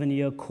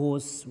 7-year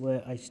course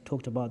where I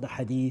talked about the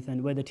Hadith,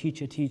 and where the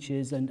teacher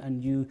teaches,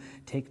 and you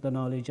take the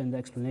knowledge and the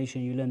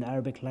explanation. You learn the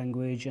Arabic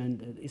language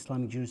and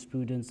Islamic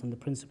jurisprudence and the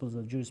principles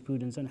of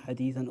jurisprudence and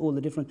Hadith and all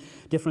the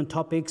different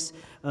topics.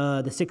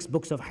 The 6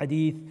 books of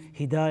Hadith,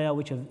 Hidayah,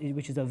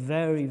 which is a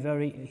very,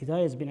 very,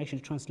 Hidayah has been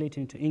actually translated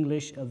into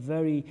English, a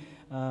very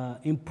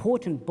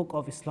important book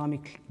of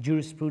Islamic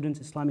jurisprudence,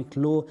 Islamic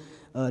law.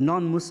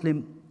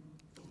 Non-Muslim,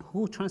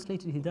 who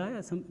translated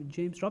Hidayah?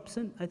 James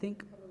Robson, I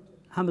think?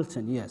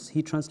 Hamilton, yes.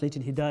 He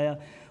translated Hidayah,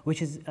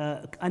 which is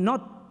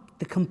not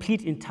the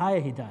complete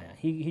entire Hidayah.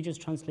 He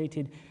just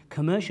translated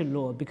commercial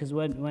law, because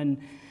when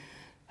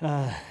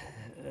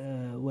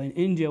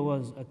India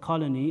was a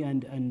colony,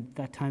 and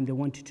that time they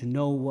wanted to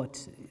know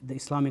what the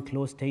Islamic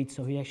law states,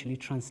 so he actually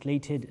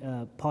translated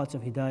parts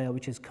of Hidayah,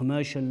 which is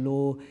commercial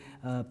law,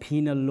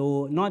 penal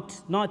law,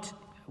 not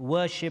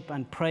worship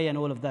and pray and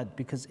all of that,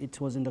 because it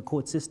was in the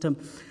court system.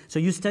 So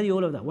you study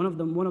all of that. One of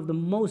the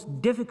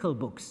most difficult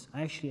books.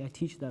 I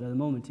teach that at the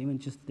moment. Even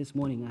just this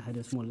morning, I had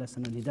a small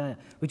lesson on Hidayah,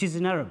 which is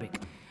in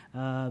Arabic.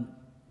 And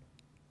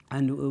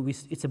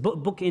it's a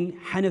book in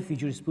Hanafi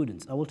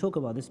jurisprudence. I will talk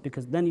about this,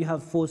 because then you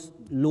have 4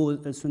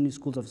 Sunni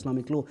schools of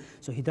Islamic law.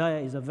 So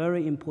Hidayah is a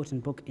very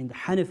important book in the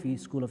Hanafi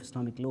school of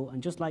Islamic law.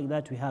 And just like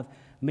that, we have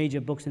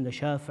major books in the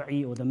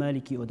Shafi'i or the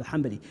Maliki or the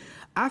Hanbali.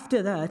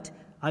 After that,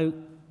 I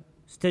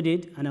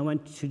studied, and I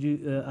went to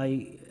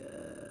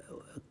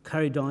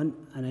carried on,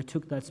 and I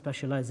took that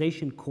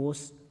specialization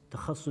course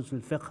takhassus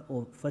al-fiqh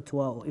or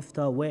fatwa or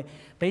ifta, where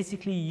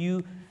basically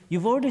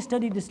you've already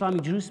studied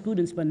Islamic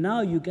jurisprudence, but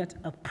now you get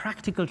a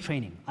practical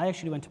training. I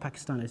actually went to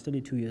Pakistan. I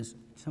studied 2 years.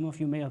 Some of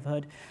you may have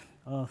heard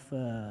of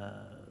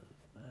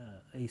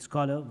a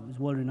scholar,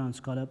 a world-renowned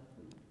scholar.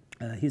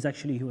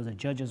 He was a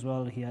judge as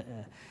well.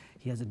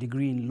 He has a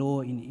degree in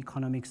law, in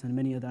economics, and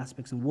many other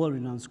aspects, and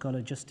world-renowned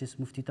scholar, Justice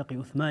Mufti Taqi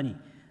Uthmani,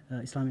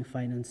 Islamic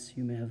finance.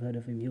 You may have heard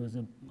of him. He was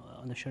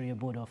on the Sharia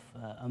board of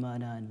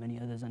Amana and many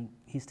others, and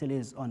he still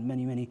is on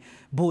many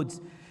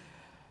boards.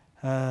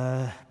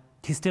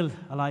 He's still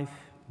alive.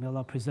 May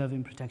Allah preserve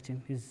him, protect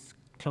him. He's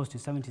close to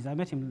 70s. I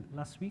met him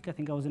last week. I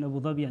think I was in Abu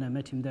Dhabi and I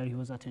met him there. He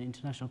was at an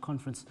international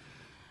conference.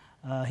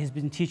 He's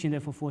been teaching there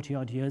for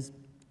 40-odd years.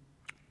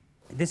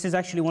 This is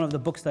actually one of the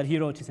books that he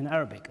wrote. It's in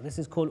Arabic. This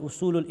is called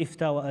Usul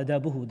al-Ifta wa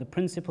Adabuhu, the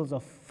principles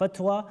of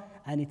fatwa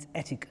and its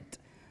etiquette.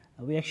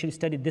 We actually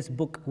studied this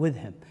book with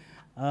him.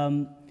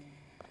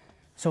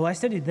 So I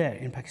studied there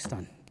in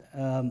Pakistan.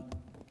 And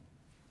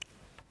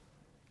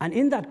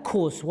in that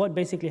course, what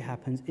basically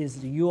happens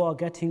is you are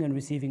getting and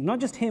receiving, not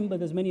just him, but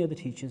there's many other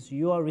teachers,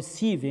 you are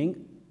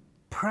receiving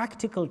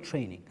practical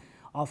training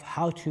of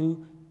how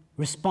to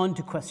respond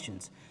to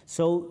questions.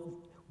 So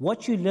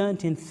what you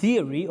learned in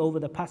theory over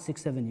the past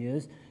 6-7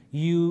 years,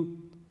 you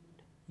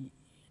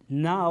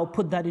now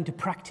put that into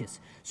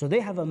practice. So they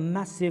have a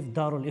massive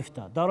Darul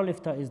Ifta. Darul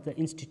Ifta is the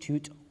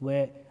institute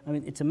where, I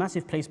mean, it's a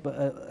massive place, but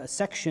a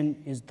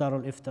section is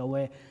Darul Ifta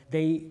where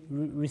they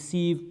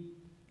receive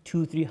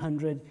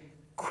 200-300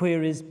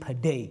 queries per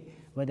day,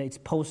 whether it's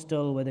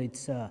postal, whether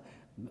it's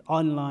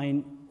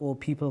online, or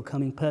people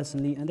coming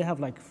personally. And they have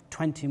like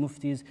 20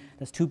 muftis.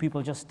 There's 2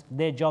 people just,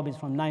 their job is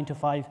from 9 to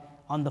 5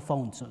 on the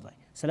phone. So it's like,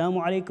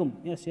 Salamu alaikum.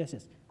 Yes.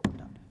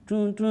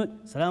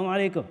 Salamu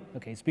alaikum.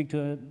 Okay, speak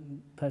to a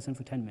person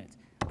for 10 minutes.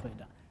 Put it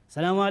down.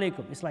 Salamu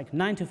alaikum. It's like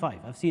 9 to 5.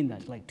 I've seen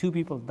that. Like 2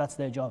 people, that's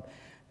their job.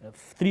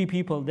 3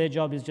 people, their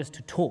job is just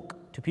to talk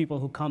to people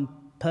who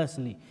come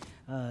personally.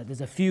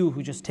 There's a few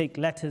who just take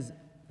letters.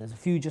 There's a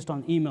few just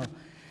on email.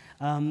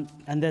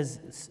 And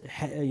there's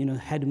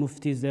head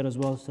muftis there as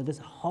well. So there's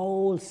a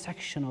whole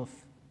section of,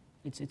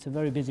 it's a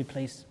very busy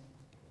place.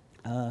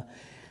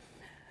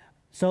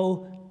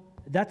 So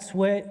that's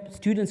where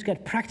students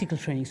get practical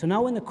training. So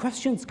now when the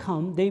questions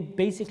come, they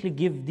basically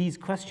give these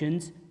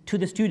questions to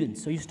the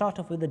students. So you start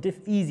off with the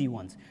easy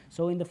ones.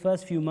 So in the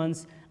first few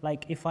months,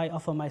 like if I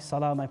offer my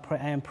salah,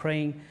 I am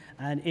praying,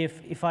 and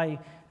if I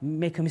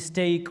make a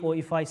mistake or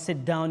if I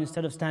sit down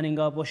instead of standing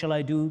up, what shall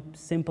I do?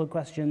 Simple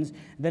questions.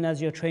 Then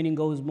as your training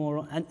goes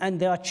more, and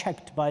they are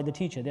checked by the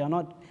teacher. They are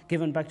not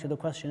given back to the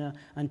questioner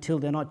until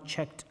they're not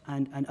checked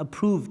and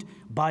approved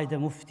by the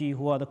mufti,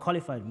 who are the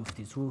qualified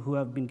muftis, who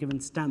have been given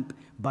stamp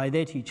by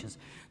their teachers.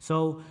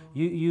 So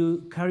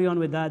you carry on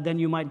with that. Then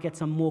you might get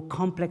some more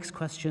complex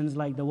questions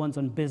like the ones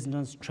on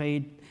business,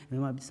 trade. There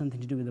might be something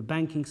to do with the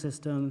banking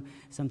system,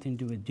 something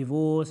to do with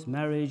divorce,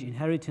 marriage,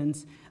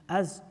 inheritance.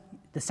 As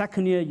the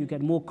second year, you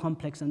get more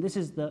complex, and this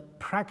is the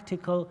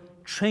practical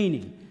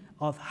training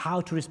of how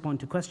to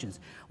respond to questions.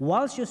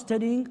 Whilst you're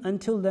studying,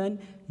 until then,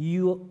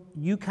 you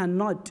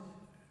cannot,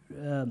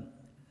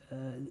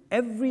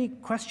 every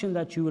question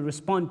that you will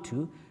respond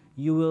to,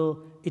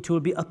 it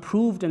will be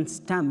approved and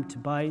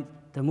stamped by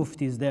the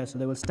muftis there. So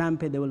they will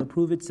stamp it, they will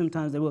approve it.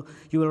 Sometimes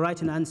you will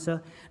write an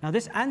answer. Now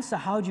this answer,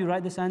 how do you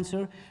write this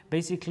answer?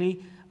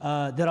 Basically,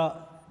 there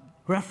are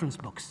reference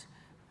books.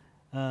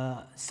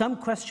 Some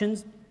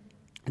questions,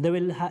 they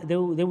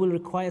will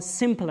require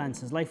simple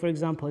answers. Like for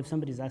example, if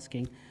somebody is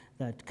asking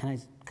that,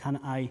 can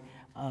I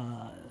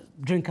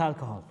drink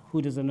alcohol?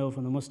 Who doesn't know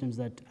from the Muslims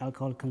that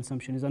alcohol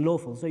consumption is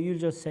unlawful? So you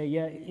just say,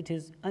 yeah, it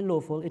is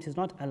unlawful. It is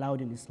not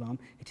allowed in Islam.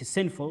 It is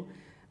sinful.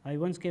 I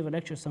once gave a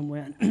lecture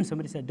somewhere, and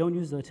somebody said, don't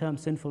use the term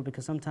sinful,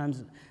 because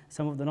sometimes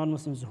some of the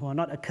non-Muslims who are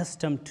not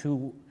accustomed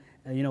to,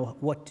 in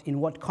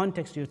what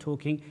context you're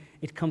talking,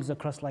 it comes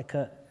across like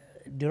a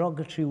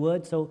derogatory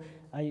word. So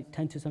I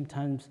tend to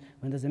sometimes,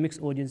 when there's a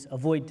mixed audience,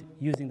 avoid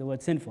using the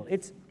word sinful.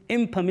 It's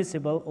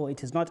impermissible, or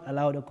it is not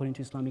allowed according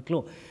to Islamic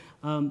law.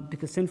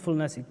 Because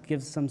sinfulness, it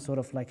gives some sort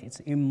of like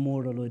it's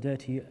immoral or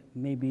dirty,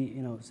 maybe,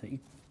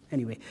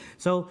 anyway.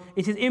 So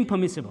it is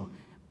impermissible.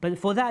 But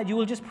for that, you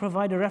will just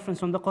provide a reference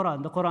from the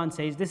Quran. The Quran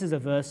says, this is a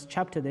verse,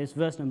 chapter this,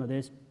 verse number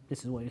this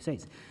is what it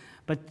says.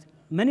 But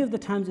many of the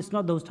times, it's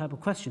not those type of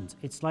questions.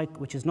 It's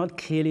like, which is not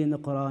clearly in the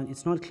Quran,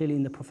 it's not clearly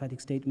in the prophetic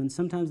statements.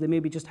 Sometimes they may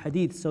be just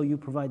hadith, so you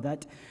provide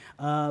that.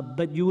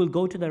 But you will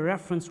go to the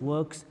reference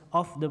works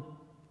of the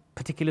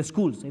particular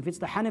school. So if it's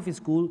the Hanafi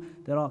school,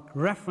 there are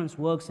reference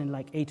works in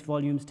like 8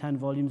 volumes, 10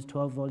 volumes,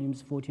 12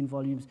 volumes, 14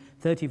 volumes,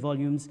 30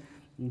 volumes.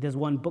 There's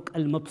one book,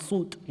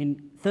 Al-Mabsut,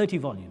 in 30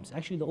 volumes.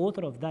 Actually, the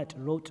author of that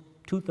wrote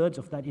 2/3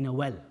 of that in a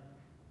well,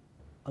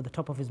 at the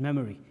top of his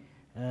memory.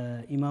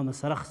 Imam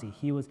al-Sarakhsi.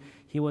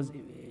 He was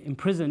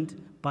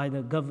imprisoned by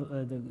the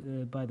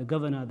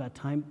governor at that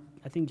time.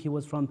 I think he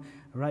was from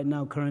right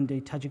now current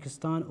day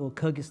Tajikistan or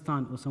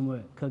Kyrgyzstan or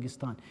somewhere,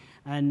 Kyrgyzstan.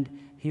 And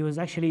he was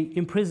actually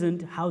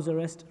imprisoned, house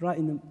arrest, right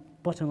in the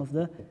bottom of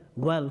the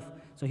well.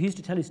 So he used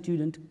to tell his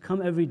student, come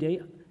every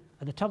day,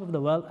 at the top of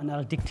the well and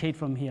I'll dictate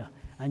from here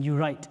and you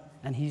write.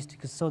 And he used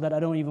to, so that I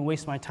don't even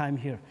waste my time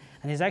here.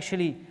 And he's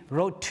actually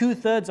wrote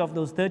 2/3 of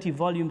those 30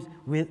 volumes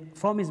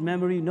from his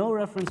memory, no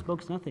reference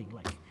books, nothing.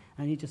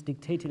 And he just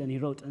dictated and he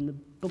wrote, and the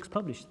book's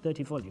published,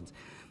 30 volumes.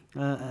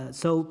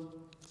 So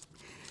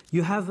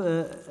you have,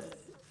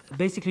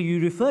 basically you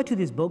refer to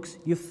these books,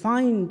 you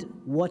find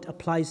what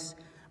applies.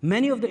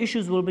 Many of the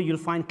issues will be, you'll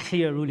find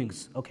clear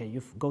rulings. Okay,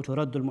 you go to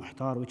Radd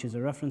al-Muhtar, which is a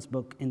reference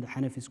book in the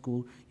Hanafi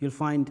school. You'll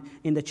find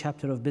in the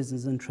chapter of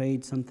business and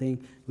trade something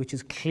which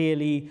is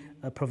clearly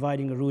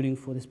providing a ruling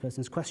for this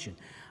person's question.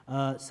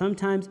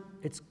 Sometimes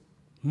it's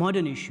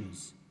modern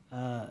issues,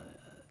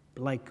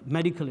 like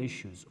medical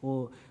issues,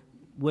 or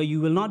where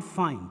you will not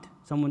find,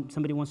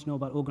 somebody wants to know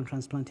about organ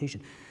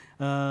transplantation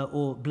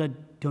or blood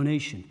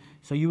donation.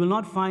 So you will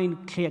not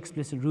find clear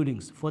explicit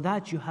rulings. For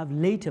that you have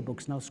later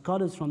books. Now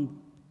scholars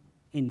from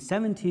in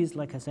 70s,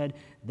 like I said,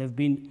 they've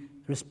been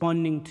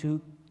responding to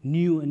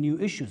new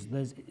issues.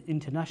 There's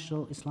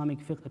international Islamic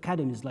fiqh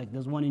academies, like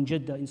there's one in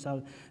Jeddah,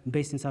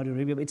 based in Saudi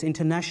Arabia. It's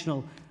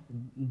international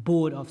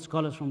board of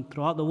scholars from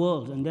throughout the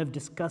world, and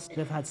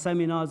they've had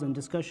seminars and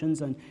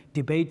discussions and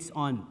debates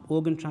on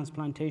organ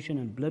transplantation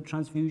and blood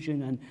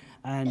transfusion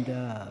and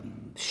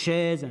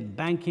shares and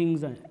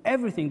bankings and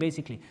everything,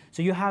 basically.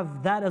 So you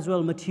have that as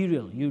well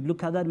material. You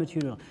look at that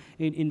material.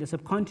 In the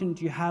subcontinent,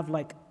 you have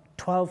like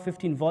 12,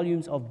 15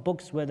 volumes of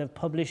books where they've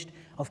published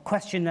of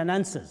question and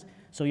answers.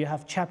 So you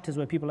have chapters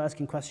where people are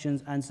asking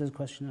questions, answers,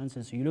 question,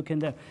 answers. So you look in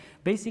there.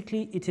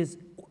 Basically, it is,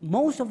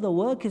 most of the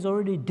work is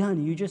already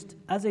done. You just,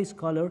 as a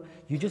scholar,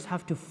 you just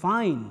have to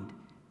find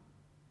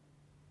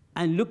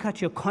and look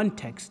at your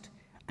context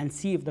and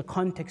see if the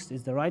context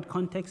is the right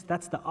context.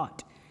 That's the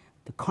art.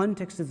 The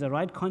context is the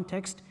right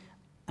context,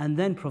 and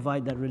then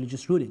provide that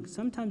religious ruling.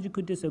 Sometimes you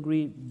could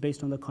disagree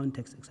based on the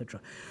context, etc.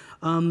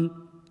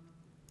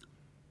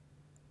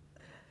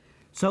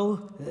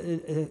 So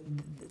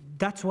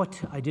that's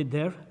what I did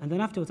there. And then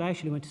afterwards, I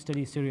actually went to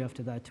study Syria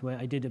after that, where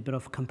I did a bit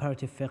of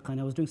comparative fiqh, and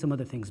I was doing some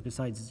other things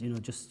besides,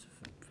 just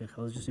fiqh.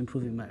 I was just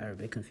improving my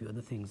Arabic and a few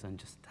other things, and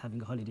just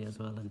having a holiday as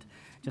well, and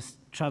just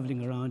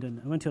traveling around.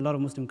 And I went to a lot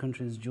of Muslim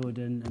countries,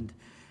 Jordan and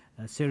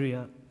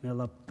Syria. May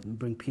Allah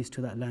bring peace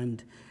to that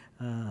land,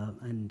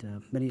 and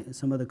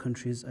some other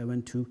countries I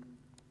went to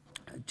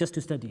just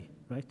to study,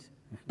 right?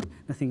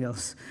 Nothing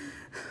else.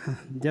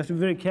 You have to be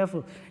very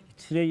careful.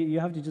 Today you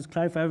have to just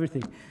clarify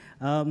everything.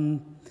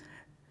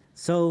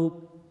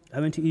 So I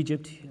went to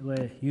Egypt,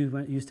 where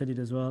you studied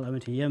as well. I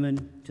went to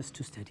Yemen just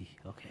to study.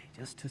 Okay,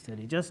 just to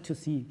study, just to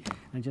see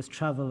and just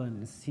travel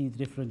and see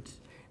different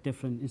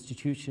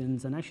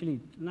institutions, and actually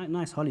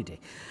nice holiday.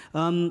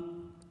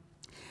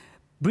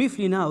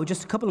 Briefly now,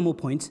 just a couple of more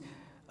points.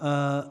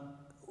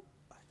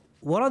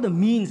 What are the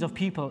means of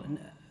people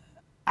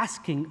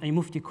asking a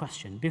Mufti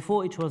question?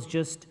 Before it was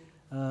just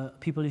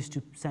people used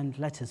to send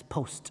letters,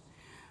 post.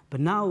 But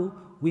now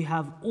we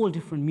have all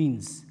different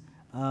means.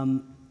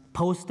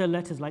 Postal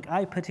letters, like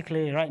I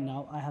particularly right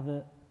now, I have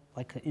an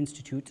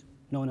institute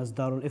known as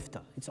Darul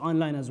Ifta. It's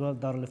online as well,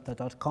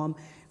 darulifta.com.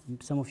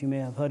 Some of you may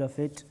have heard of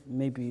it,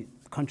 maybe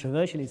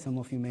controversially some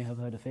of you may have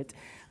heard of it.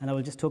 And I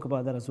will just talk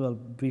about that as well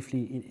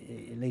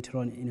briefly later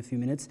on in a few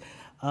minutes.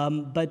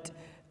 But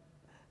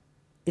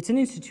it's an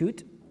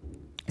institute.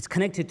 It's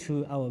connected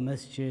to our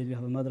masjid. We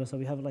have a madrasa.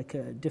 We have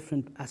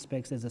different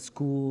aspects. There's a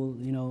school,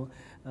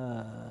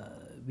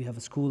 we have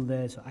a school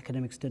there, so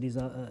academic studies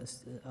are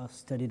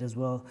studied as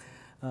well.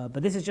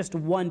 But this is just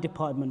one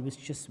department, which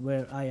is just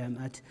where I am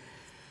at.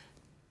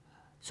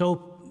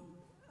 So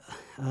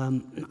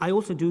I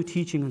also do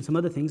teaching and some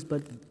other things,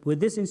 but with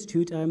this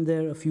institute, I'm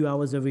there a few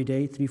hours every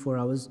day, 3-4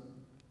 hours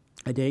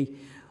a day,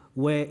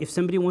 where if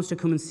somebody wants to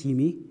come and see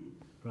me,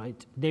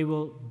 right, they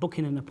will book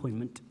in an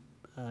appointment.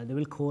 They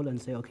will call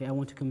and say, okay, I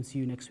want to come and see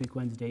you next week,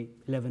 Wednesday,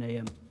 11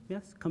 a.m.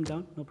 Yes, come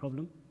down, no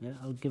problem. Yeah,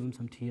 I'll give them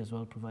some tea as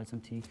well, provide some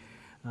tea,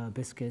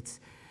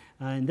 biscuits.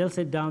 And they'll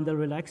sit down, they'll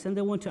relax, and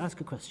they want to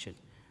ask a question.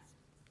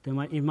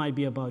 It might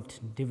be about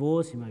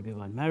divorce, it might be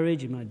about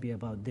marriage, it might be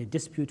about their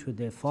dispute with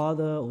their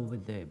father or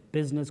with their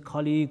business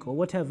colleague or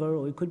whatever,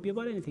 or it could be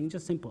about anything,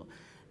 just simple.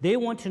 They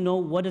want to know,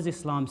 what does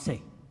Islam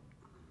say?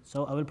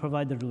 So I will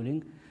provide the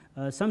ruling.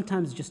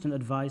 Sometimes just an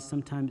advice,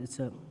 sometimes it's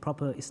a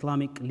proper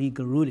Islamic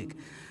legal ruling.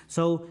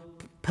 So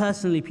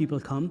personally people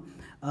come.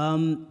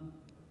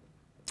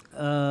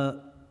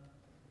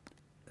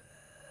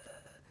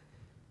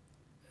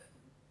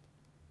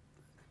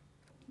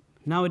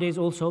 Nowadays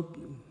also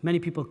many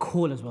people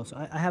call as well. So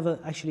I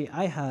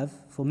have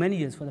for many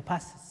years, for the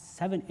past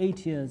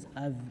 7-8 years,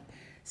 I've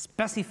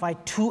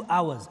specified 2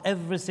 hours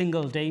every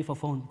single day for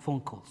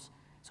phone calls.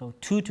 So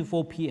 2 to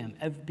 4 p.m.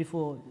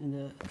 Before,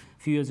 a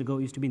few years ago,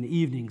 it used to be in the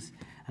evenings.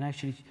 And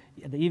actually,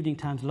 at the evening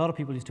times, a lot of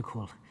people used to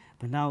call.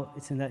 But now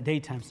it's in the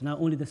daytime. So now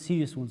only the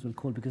serious ones will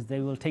call because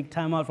they will take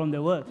time out from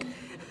their work.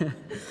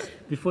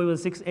 Before it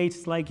was 6, 8,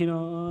 it's like, I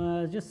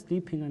was just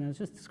sleeping and I was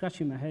just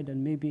scratching my head.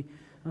 And maybe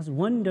I was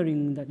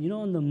wondering that,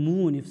 on the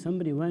moon, if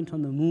somebody went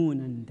on the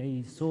moon and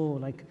they saw,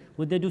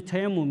 would they do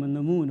tayammum on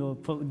the moon or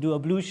do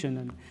ablution?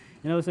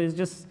 And, so it's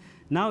just,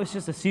 now it's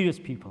just the serious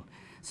people.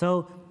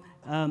 So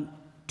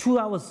 2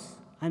 hours,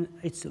 and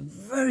it's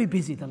very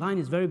busy. The line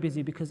is very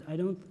busy because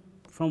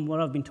from what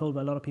I've been told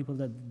by a lot of people,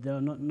 that there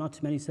are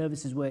not many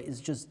services where it's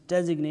just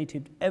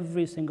designated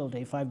every single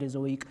day, 5 days a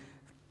week,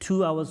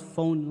 2 hours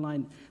phone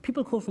line.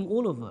 People call from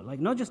all over, like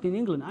not just in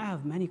England. I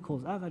have many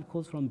calls. I've had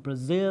calls from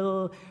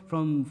Brazil,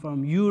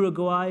 from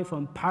Uruguay,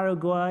 from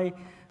Paraguay,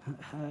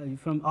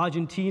 from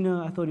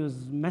Argentina. I thought it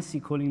was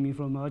Messi calling me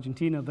from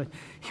Argentina, but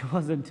he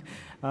wasn't.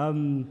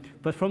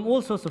 But from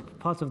all sorts of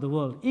parts of the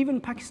world.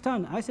 Even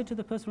Pakistan. I said to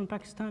the person from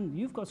Pakistan,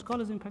 you've got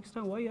scholars in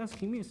Pakistan. Why are you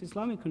asking me? It's an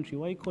Islamic country.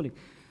 Why are you calling?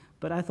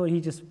 But I thought he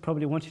just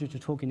probably wanted you to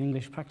talk in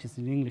English, practice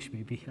in English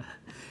maybe.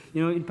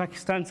 You know, in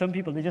Pakistan, some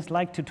people, they just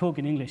like to talk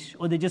in English.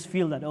 Or they just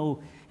feel that,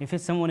 oh, if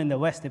it's someone in the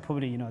West, they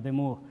probably, you know,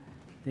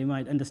 they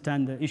might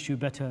understand the issue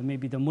better.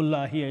 Maybe the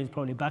mullah here is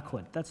probably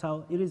backward. That's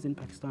how it is in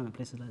Pakistan and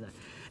places like that.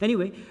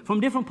 Anyway, from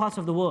different parts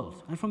of the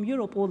world, and from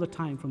Europe all the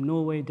time, from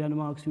Norway,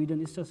 Denmark,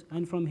 Sweden, it's just,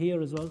 and from here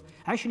as well.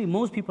 Actually,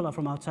 most people are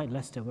from outside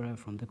Leicester, where I'm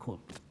from, they call.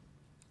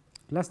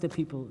 Leicester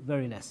people,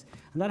 very less.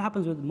 And that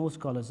happens with most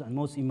scholars and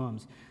most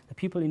imams. The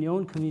people in your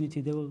own community,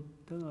 they will,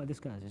 oh,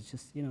 this guy, it's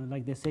just, you know,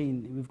 like they're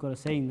saying, we've got a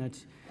saying that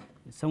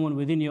someone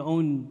within your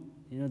own,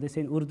 you know, they say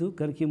in Urdu,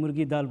 Gar ki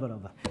murgi dal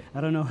barabar. I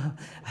don't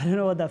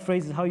know what that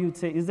phrase is, how you'd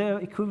say. Is there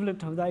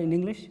equivalent of that in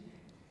English?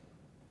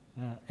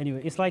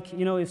 Anyway, it's like,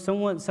 you know, if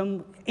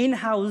some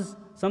in-house,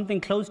 something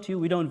close to you,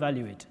 we don't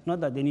value it. Not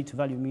that they need to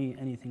value me,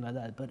 anything like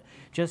that, but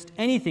just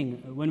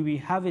anything, when we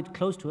have it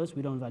close to us,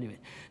 we don't value it.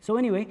 So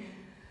anyway,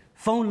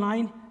 phone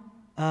line,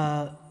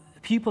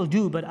 people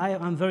do, but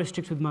I'm very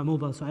strict with my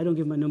mobile, so I don't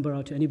give my number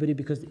out to anybody,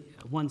 because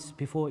once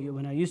before,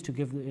 when I used to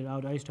give it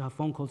out, I used to have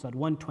phone calls at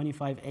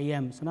 1:25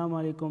 a.m.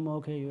 Assalamu alaikum,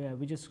 okay, yeah,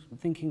 we're just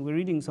thinking, we're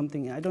reading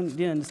something, I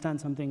didn't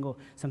understand something, or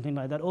something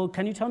like that. Or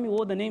can you tell me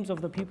all the names of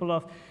the people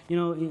of, you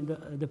know,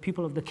 the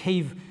people of the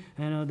cave,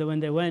 you know, when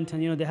they went,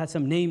 and, you know, they had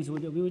some names.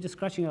 We were just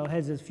scratching our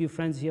heads, there's a few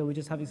friends here, we're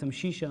just having some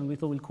shisha, and we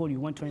thought we'll call you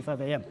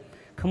 1:25 a.m.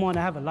 Come on,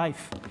 I have a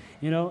life,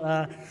 you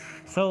know.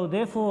 So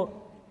therefore,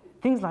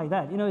 things like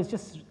that, you know, it's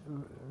just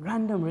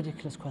random,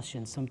 ridiculous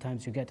questions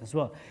sometimes you get as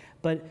well.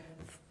 But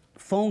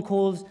phone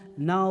calls,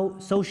 now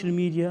social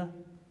media,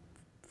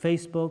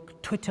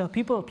 Facebook, Twitter,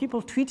 people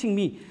tweeting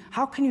me,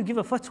 how can you give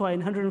a fatwa in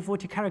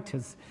 140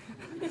 characters?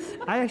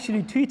 I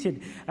actually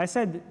tweeted, I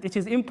said, it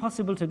is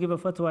impossible to give a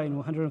fatwa in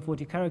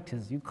 140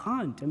 characters. You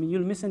can't. I mean,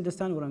 you'll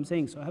misunderstand what I'm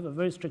saying, so I have a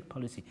very strict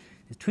policy.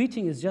 The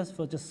tweeting is just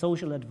for just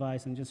social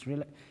advice, and just,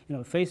 you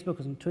know, Facebook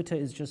and Twitter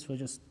is just for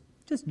just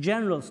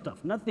general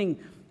stuff, nothing,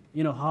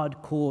 you know,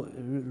 hardcore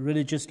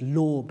religious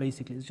law,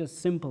 basically. It's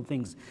just simple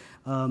things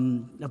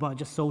about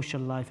just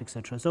social life,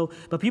 etc. So,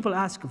 but people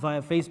ask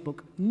via Facebook,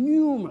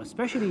 numerous,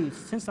 especially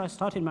since I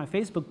started my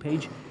Facebook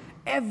page,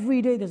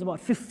 every day there's about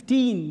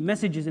 15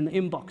 messages in the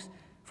inbox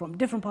from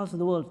different parts of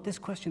the world. This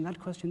question, that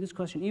question, this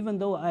question. Even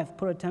though I've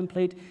put a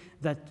template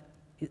that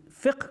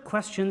fiqh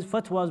questions,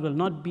 fatwas will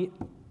not be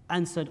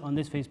answered on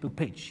this Facebook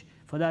page.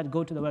 For that,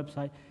 go to the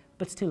website.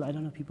 But still, I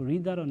don't know if people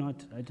read that or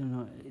not. I don't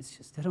know. It's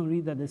just they don't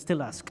read that. They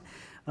still ask.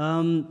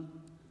 So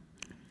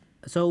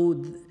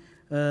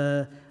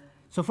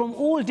from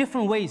all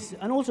different ways,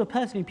 and also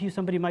personally,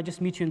 somebody might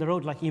just meet you in the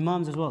road, like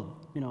imams as well.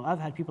 You know, I've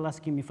had people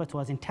asking me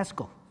fatwas in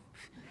Tesco.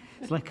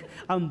 It's like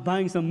I'm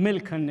buying some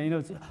milk, and, you know,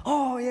 it's,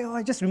 oh yeah,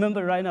 I just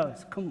remember right now.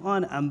 It's, come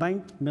on, I'm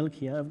buying milk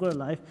here. I've got a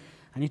life.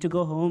 I need to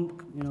go home.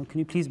 You know, can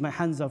you please? My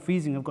hands are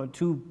freezing. I've got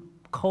 2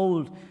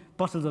 cold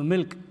bottles of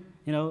milk.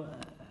 You know.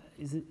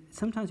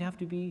 Sometimes you have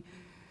to be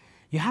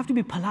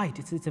polite.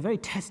 It's a very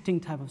testing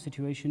type of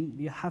situation.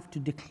 You have to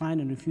decline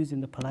and refuse in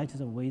the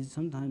politest of ways.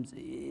 Sometimes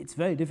it's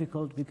very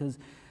difficult, because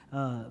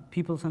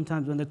people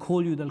sometimes, when they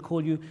call you, they'll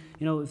call you,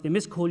 you know, if they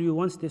miscall you.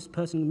 Once this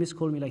person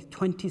miscalled me like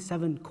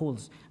 27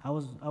 calls. I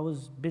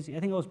was busy.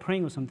 I think I was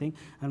praying or something,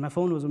 and my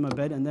phone was on my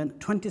bed, and then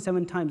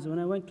 27 times. When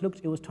I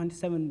looked, it was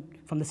 27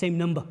 from the same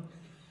number.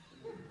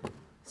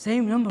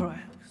 Same number.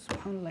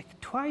 Like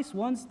twice,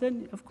 once,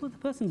 then of course the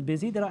person's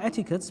busy. There are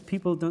etiquettes.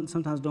 People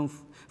sometimes don't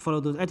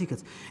follow those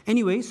etiquettes.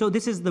 Anyway, so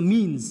this is the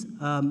means.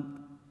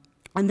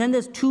 And then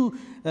there's two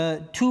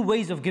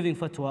ways of giving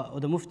fatwa, or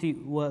the Mufti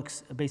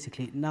works,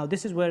 basically. Now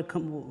this is where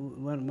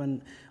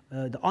when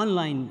the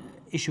online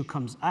issue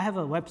comes. I have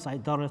a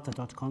website,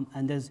 darata.com,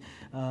 and there's,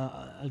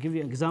 I'll give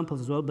you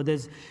examples as well, but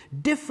there's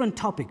different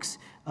topics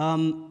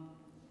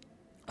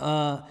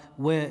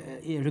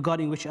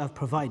regarding which I've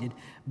provided.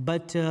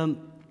 But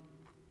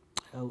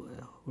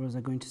what was I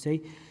going to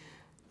say?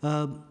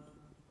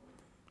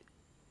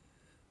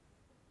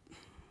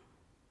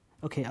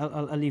 Okay,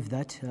 I'll leave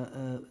that.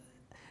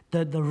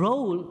 The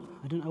role,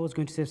 I was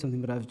going to say something,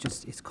 but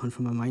it's gone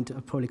from my mind.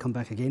 I'll probably come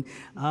back again.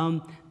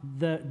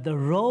 The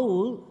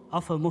role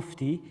of a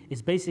mufti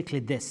is basically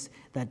this,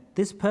 that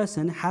this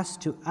person has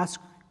to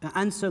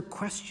answer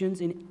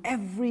questions in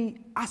every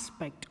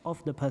aspect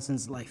of the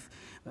person's life.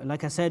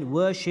 Like I said,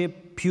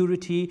 worship,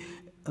 purity,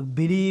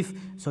 belief,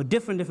 so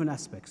different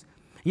aspects.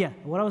 Yeah,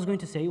 what I was going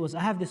to say was I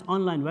have this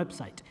online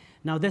website.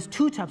 Now, there's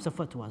two types of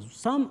fatwas.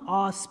 Some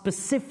are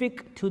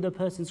specific to the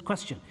person's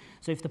question.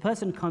 So if the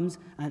person comes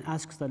and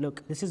asks that,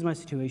 look, this is my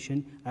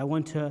situation, I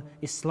want an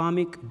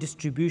Islamic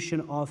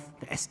distribution of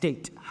the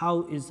estate.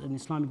 How is an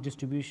Islamic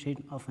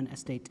distribution of an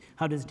estate?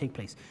 How does it take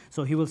place?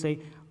 So he will say,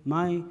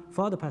 my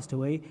father passed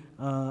away,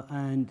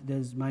 and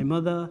there's my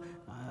mother,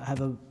 I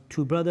have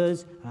two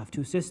brothers, I have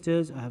two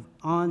sisters, I have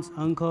aunts,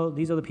 uncle,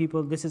 these are the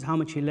people, this is how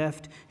much he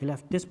left. He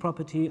left this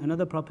property,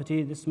 another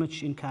property, this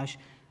much in cash.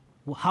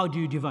 Well, how do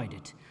you divide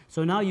it?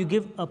 So now you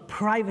give a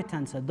private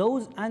answer.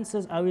 Those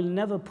answers I will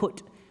never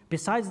put.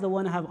 Besides the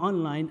one I have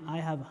online, I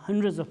have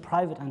hundreds of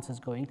private answers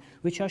going,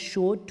 which are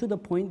short, to the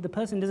point. The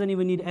person doesn't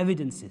even need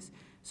evidences.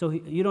 So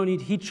you don't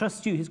need, he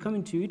trusts you, he's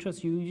coming to you, he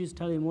trusts you, you just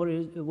tell him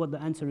what the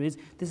answer is,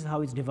 this is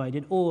how it's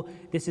divided, or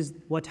this is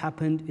what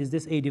happened, is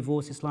this a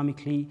divorce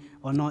Islamically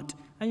or not?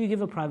 And you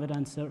give a private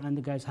answer, and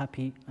the guy's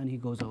happy, and he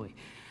goes away.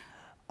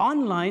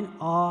 Online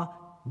are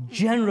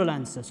general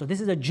answers. So this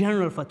is a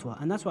general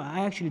fatwa, and that's why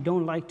I actually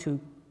don't like to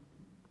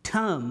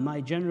term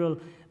my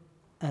general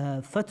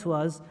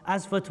fatwas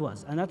as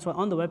fatwas, and that's why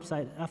on the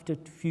website, after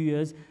a few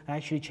years, I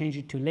actually changed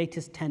it to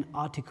latest 10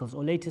 articles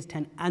or latest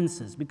 10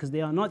 answers, because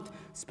they are not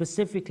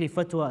specifically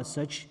fatwa as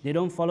such. They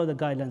don't follow the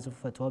guidelines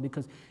of fatwa,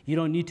 because you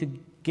don't need to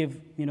give,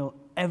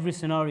 every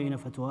scenario in a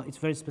fatwa. It's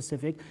very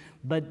specific,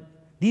 but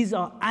these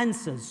are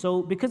answers.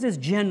 So because it's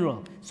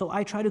general, so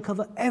I try to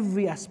cover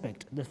every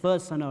aspect: the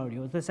first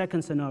scenario, the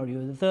second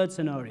scenario, the third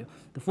scenario,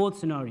 the fourth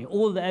scenario,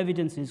 all the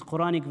evidences,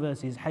 Qur'anic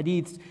verses,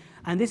 hadiths.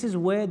 And this is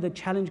where the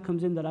challenge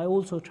comes in, that I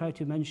also try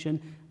to mention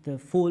the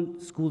 4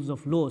 schools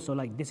of law. So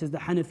like, this is the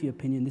Hanafi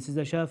opinion, this is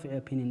the Shafi'i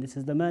opinion, this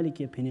is the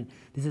Maliki opinion,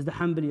 this is the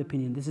Hanbali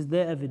opinion, this is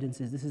their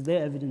evidences, this is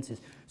their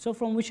evidences. So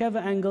from whichever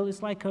angle,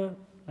 it's like a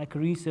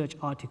research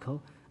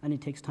article, and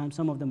it takes time.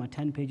 Some of them are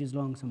 10 pages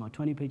long, some are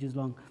 20 pages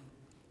long.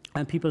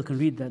 And people can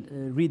read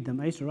them.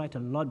 I used to write a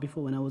lot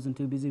before when I wasn't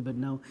too busy, but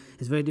now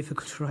it's very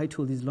difficult to write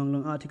all these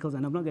long articles,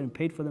 and I'm not getting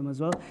paid for them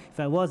as well. If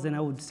I was, then I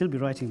would still be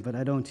writing, but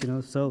I don't,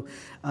 So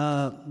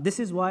this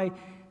is why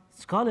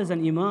scholars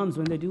and imams,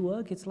 when they do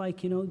work, it's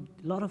like, a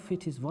lot of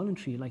it is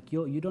voluntary. Like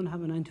you don't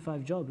have a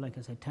 9-to-5 job. Like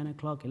I said, 10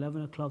 o'clock,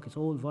 11 o'clock, it's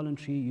all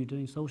voluntary. You're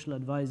doing social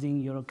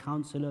advising, you're a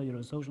counselor, you're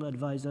a social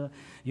advisor,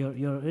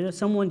 you're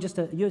someone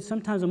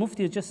sometimes a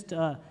mufti is just,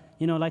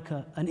 like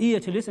an ear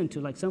to listen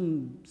to, like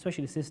some,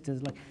 especially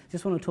sisters, like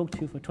just want to talk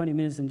to you for 20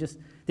 minutes and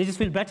they just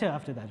feel better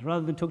after that.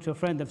 Rather than talk to a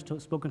friend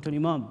they've spoken to an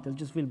imam, they'll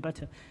just feel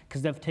better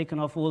because they've taken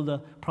off all the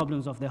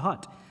problems of their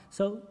heart.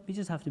 So we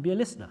just have to be a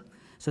listener.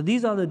 So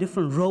these are the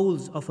different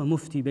roles of a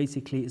mufti,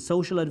 basically: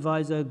 social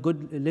advisor,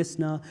 good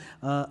listener,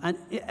 and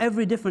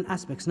every different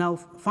aspects. Now,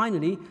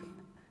 finally,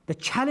 the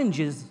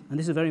challenges, and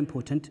this is very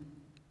important.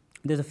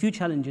 There's a few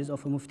challenges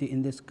of a mufti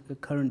in this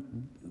current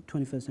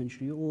 21st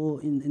century,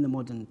 or in the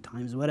modern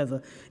times,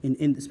 whatever,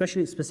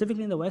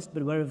 specifically in the West,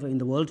 but wherever in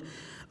the world.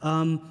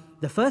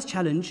 The first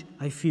challenge,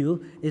 I feel,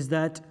 is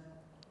that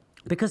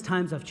because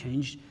times have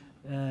changed,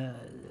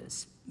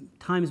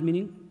 times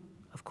meaning,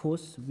 of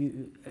course,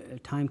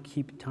 times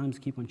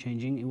keep on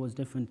changing. It was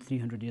different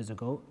 300 years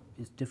ago.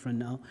 It's different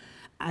now.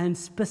 And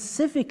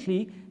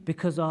specifically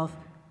because of,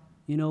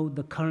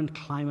 the current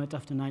climate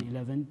after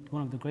 9/11,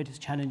 one of the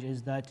greatest challenges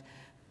is that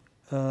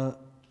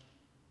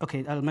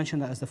okay, I'll mention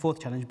that as the 4th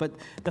challenge. But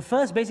the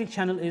first basic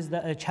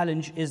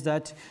challenge is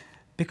that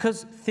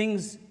because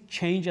things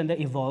change and they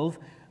evolve,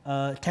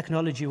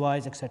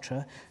 technology-wise,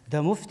 etc.,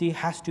 the mufti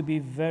has to be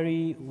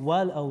very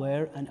well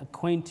aware and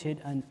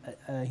acquainted, and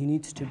he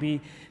needs to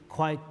be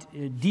quite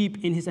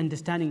deep in his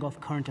understanding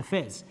of current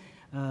affairs.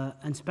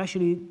 And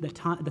especially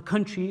the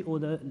country or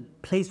the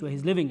place where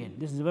he's living in.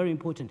 This is very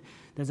important.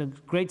 There's a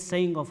great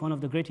saying of one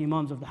of the great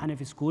imams of the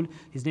Hanafi school.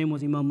 His name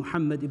was Imam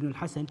Muhammad ibn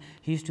al-Hasan.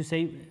 He used to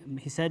say,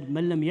 he said,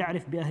 "Man lam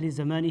ya'rif bi ahli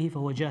zamanihi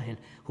fahuwa jahil."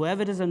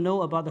 Whoever doesn't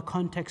know about the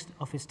context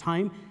of his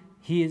time,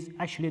 he is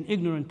actually an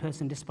ignorant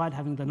person despite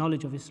having the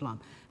knowledge of Islam.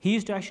 He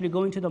used to actually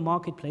go into the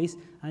marketplace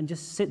and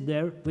just sit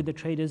there with the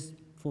traders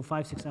for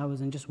 5-6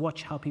 hours and just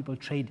watch how people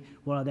trade,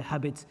 what are their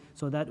habits,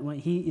 so that when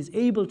he is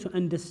able to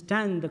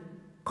understand the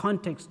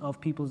context of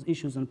people's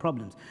issues and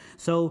problems.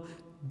 So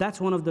that's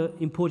one of the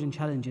important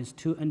challenges,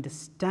 to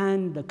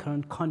understand the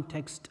current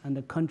context and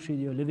the country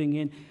you're living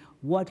in,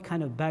 what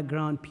kind of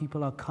background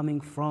people are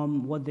coming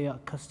from, what they are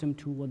accustomed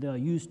to, what they are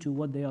used to,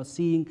 what they are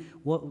seeing,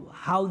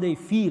 how they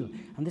feel.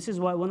 And this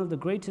is why one of the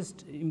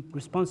greatest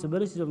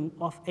responsibilities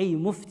of a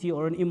mufti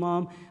or an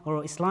imam or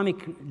an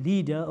Islamic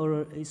leader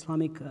or an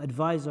Islamic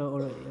advisor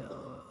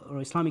or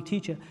Islamic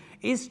teacher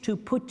is to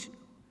put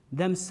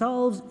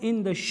themselves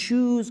in the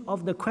shoes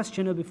of the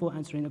questioner before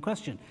answering the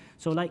question.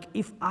 So like,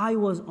 if I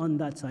was on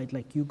that side,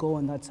 like you go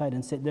on that side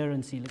and sit there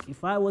and see, like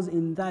if I was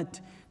in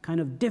that kind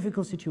of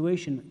difficult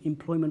situation,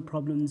 employment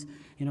problems,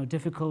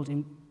 difficult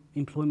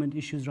employment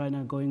issues right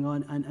now going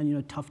on,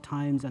 and tough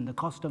times and the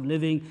cost of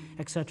living,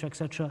 etc.,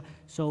 etc.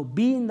 So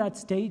be in that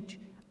stage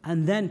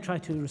and then try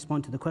to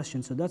respond to the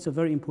question. So that's a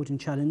very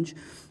important challenge.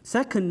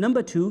 Second,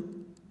 number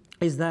 2,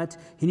 is that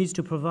he needs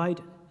to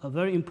provide a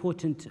very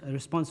important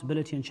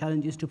responsibility and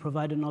challenge is to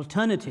provide an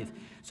alternative.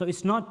 So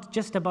it's not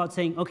just about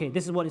saying, okay,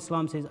 this is what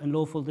Islam says,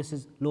 unlawful, this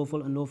is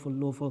lawful, unlawful,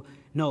 lawful.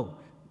 No,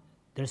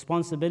 the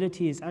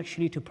responsibility is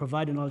actually to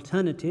provide an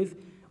alternative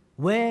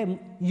where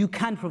you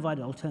can provide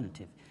an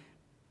alternative.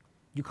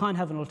 You can't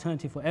have an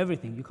alternative for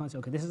everything. You can't say,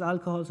 okay, this is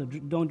alcohol, so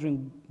don't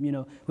drink,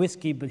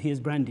 whiskey, but here's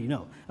brandy.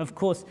 No, of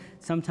course,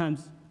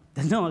 sometimes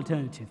there's no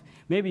alternative.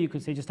 Maybe you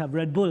could say just have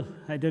Red Bull.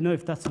 I don't know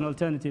if that's an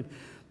alternative.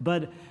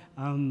 But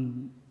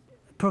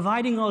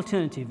providing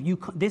alternative,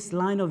 this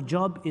line of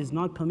job is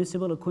not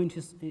permissible according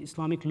to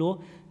Islamic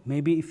law.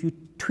 Maybe if you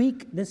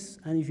tweak this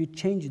and if you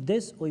change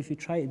this or if you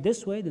try it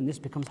this way, then this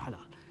becomes halal.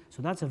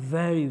 So that's a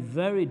very,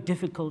 very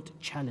difficult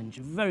challenge,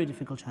 very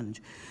difficult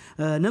challenge.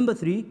 Number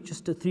 3,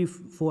 just 3,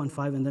 4, and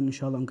 5, and then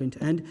inshallah I'm going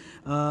to end.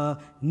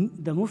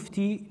 The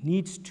Mufti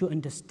needs to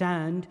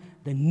understand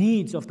the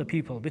needs of the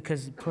people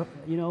because,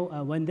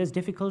 when there's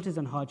difficulties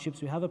and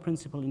hardships, we have a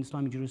principle in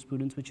Islamic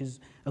jurisprudence which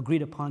is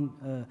agreed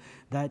upon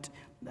that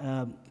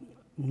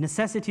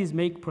necessities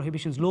make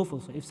prohibitions lawful.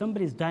 So if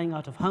somebody is dying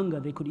out of hunger,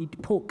 they could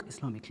eat pork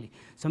Islamically.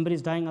 Somebody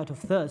is dying out of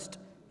thirst,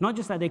 not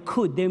just that they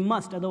could, they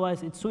must,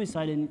 otherwise it's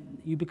suicide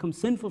and you become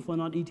sinful for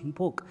not eating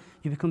pork.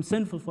 You become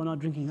sinful for not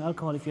drinking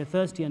alcohol if you're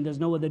thirsty and there's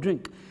no other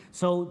drink.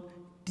 So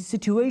the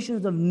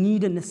situations of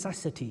need and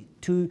necessity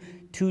to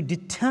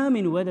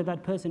determine whether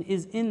that person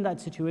is in that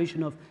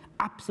situation of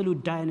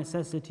absolute dire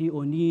necessity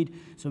or need.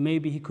 So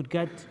maybe he could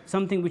get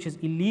something which is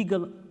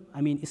illegal,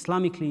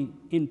 Islamically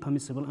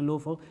impermissible and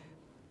lawful.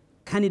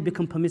 Can it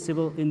become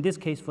permissible in this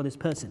case for this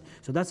person?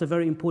 So that's a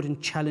very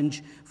important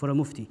challenge for a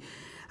Mufti.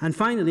 And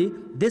finally,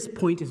 this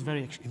point is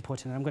very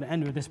important. I'm going to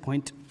end with this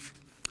point,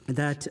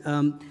 that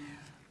a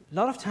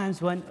lot of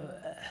times when,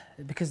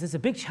 because there's a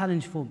big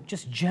challenge for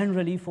just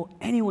generally for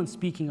anyone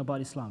speaking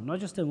about Islam, not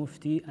just a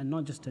Mufti and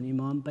not just an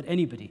Imam, but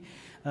anybody.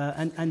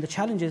 And the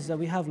challenge is that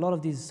we have a lot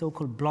of these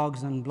so-called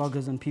blogs and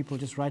bloggers and people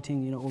just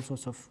writing, all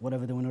sorts of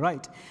whatever they want to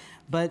write.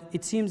 But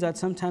it seems that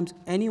sometimes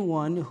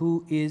anyone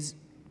who is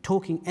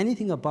talking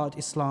anything about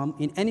Islam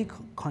in any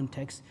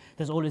context,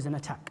 there's always an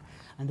attack.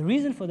 And the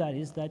reason for that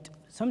is that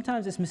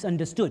sometimes it's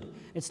misunderstood.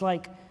 It's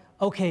like,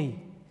 okay,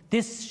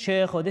 this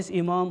sheikh or this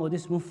imam or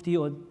this mufti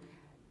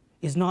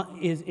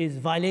is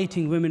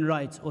violating women's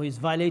rights or is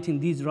violating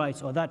these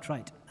rights or that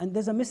right. And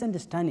there's a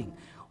misunderstanding.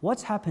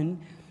 What's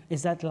happened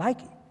is that like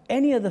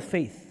any other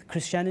faith,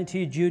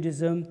 Christianity,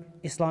 Judaism,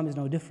 Islam is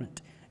no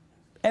different.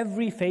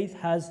 Every faith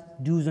has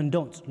do's and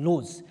don'ts,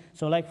 laws.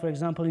 So like, for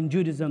example, in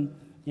Judaism,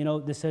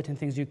 there's certain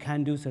things you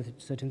can do,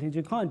 certain things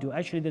you can't do.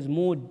 Actually, there's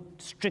more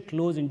strict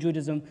laws in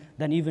Judaism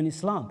than even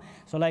Islam.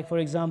 So like, for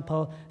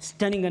example,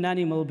 stunning an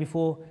animal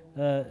before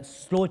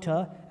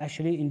slaughter,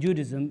 actually in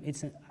Judaism,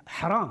 it's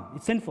haram,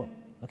 it's sinful,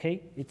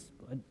 okay?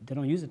 They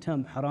don't use the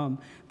term haram,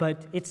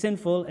 but it's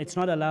sinful, it's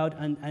not allowed,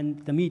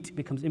 and the meat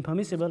becomes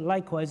impermissible.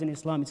 Likewise, in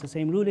Islam, it's the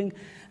same ruling.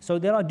 So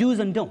there are do's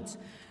and don'ts.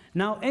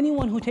 Now,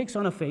 anyone who takes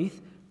on a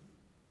faith,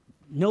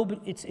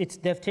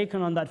 they've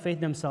taken on that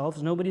faith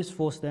themselves. Nobody's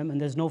forced them, and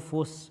there's no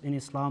force in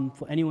Islam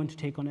for anyone to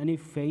take on any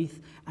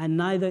faith, and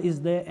neither is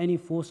there any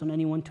force on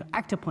anyone to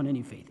act upon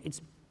any faith.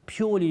 It's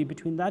purely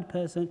between that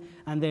person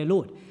and their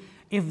Lord.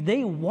 If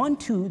they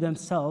want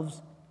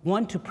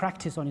to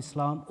practice on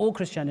Islam or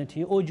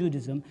Christianity or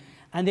Judaism,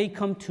 and they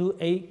come to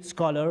a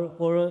scholar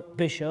or a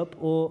bishop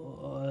or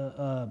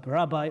a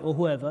rabbi or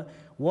whoever,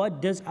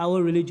 what does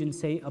our religion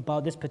say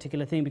about this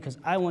particular thing? Because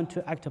I want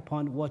to act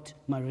upon what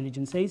my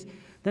religion says.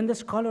 Then the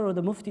scholar or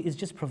the mufti is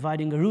just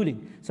providing a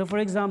ruling. So for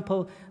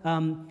example,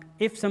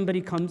 if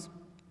somebody comes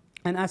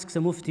and asks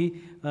a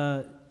mufti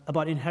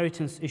about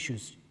inheritance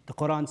issues, the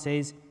Quran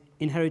says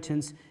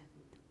inheritance,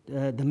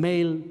 the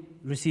male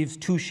receives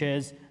 2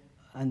 shares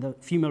and the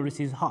female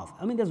receives half.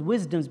 There's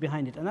wisdoms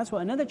behind it. And that's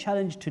why another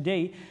challenge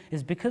today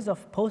is because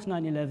of post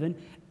 9/11,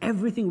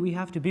 everything we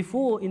have to,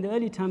 before in the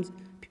early times,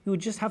 we would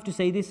just have to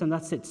say this and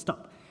that's it,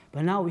 stop.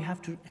 But now we have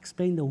to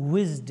explain the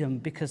wisdom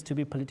because to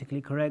be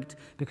politically correct,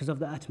 because of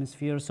the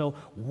atmosphere. So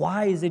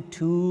why is it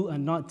 2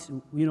 and not,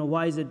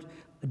 why is it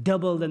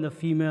double than the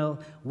female?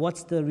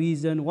 What's the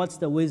reason? What's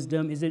the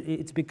wisdom?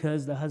 It's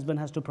because the husband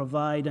has to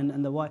provide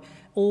and the wife,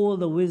 all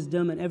the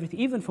wisdom and everything,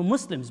 even for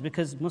Muslims,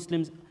 because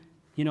Muslims,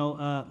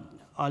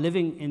 are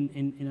living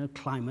in a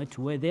climate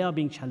where they are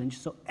being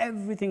challenged. So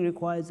everything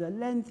requires a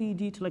lengthy,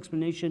 detailed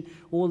explanation,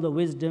 all the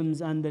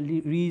wisdoms and the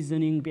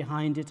reasoning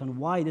behind it and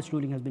why this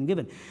ruling has been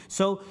given.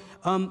 So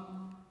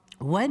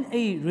when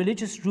a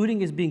religious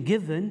ruling is being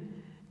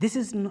given,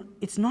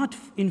 it's not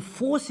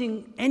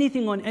enforcing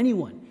anything on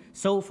anyone.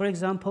 So for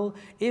example,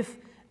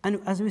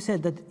 and as we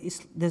said, that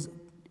there's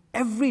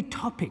every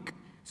topic.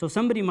 So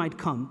somebody might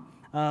come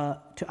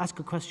to ask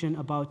a question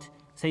about,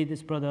 say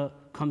this brother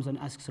comes and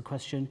asks a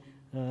question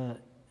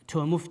to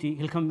a mufti.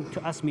 He'll come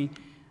to ask me,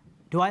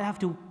 do I have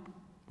to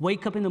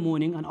wake up in the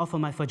morning and offer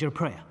my Fajr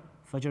prayer?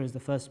 Fajr is the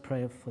first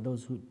prayer for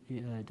those who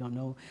don't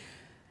know,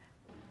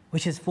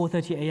 which is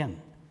 4:30 a.m.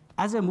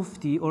 As a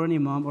mufti or an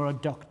imam or a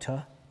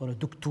doctor or a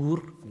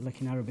doktor, like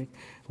in Arabic,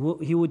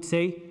 he would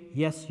say,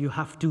 yes, you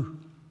have to.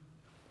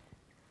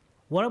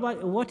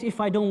 What if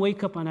I don't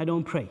wake up and I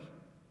don't pray?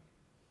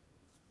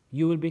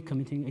 you will be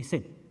committing a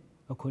sin.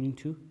 According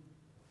to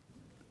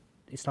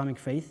Islamic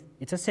faith,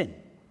 it's a sin.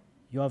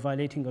 You are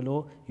violating a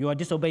law, you are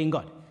disobeying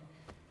God.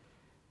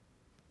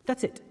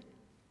 That's it.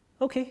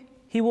 Okay,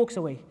 he walks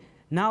away.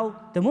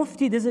 Now, the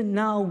Mufti doesn't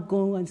now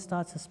go and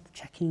starts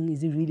checking,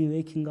 is he really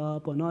waking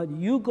up or not?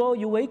 You go,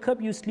 you wake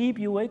up, you sleep,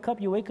 you wake up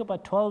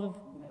at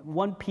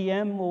 1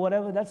 p.m. or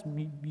whatever, that's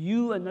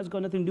you and that's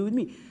got nothing to do with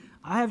me.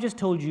 I have just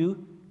told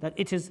you that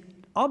it is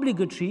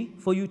obligatory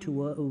for you to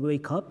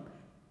wake up,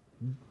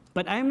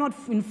 but I am not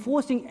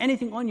enforcing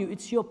anything on you.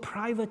 It's your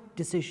private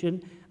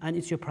decision and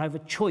it's your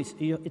private choice.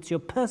 It's your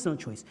personal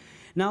choice.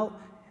 Now,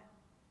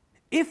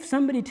 if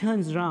somebody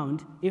turns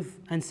around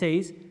and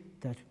says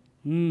that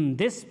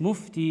this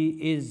Mufti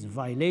is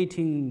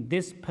violating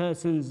this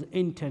person's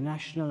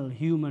international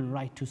human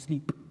right to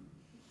sleep,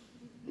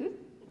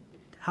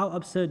 how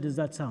absurd does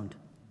that sound?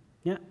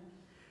 Yeah.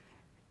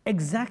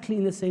 Exactly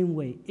in the same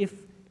way, if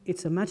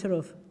it's a matter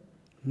of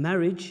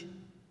marriage,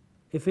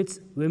 if it's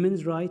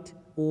women's right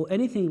or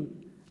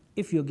anything,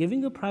 if you're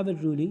giving a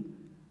private ruling,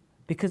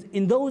 because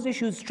in those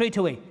issues straight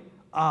away,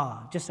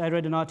 I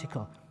read an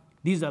article,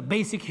 these are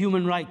basic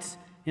human rights,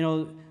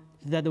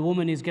 that the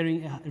woman is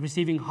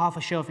receiving half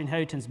a share of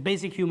inheritance,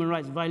 basic human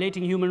rights,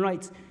 violating human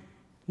rights.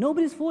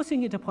 Nobody's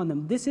forcing it upon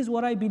them. This is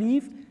what I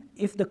believe.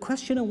 If the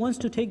questioner wants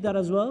to take that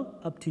as well,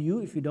 up to you.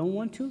 If you don't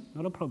want to,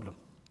 not a problem.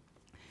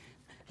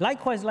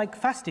 Likewise, like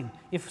fasting.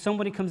 If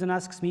somebody comes and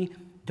asks me,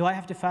 do I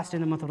have to fast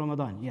in the month of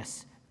Ramadan?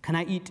 Yes. Can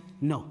I eat?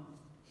 No.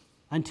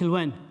 Until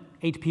when?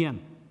 8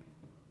 p.m.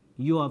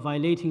 You are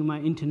violating my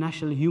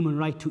international human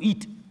right to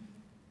eat.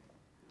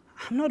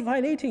 I'm not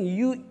violating.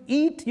 You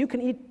eat, you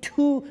can eat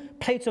 2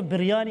 plates of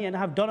biryani and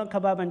have doner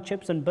kebab and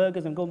chips and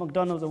burgers and go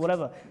McDonald's or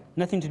whatever.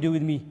 Nothing to do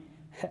with me.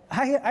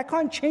 I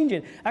can't change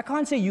it. I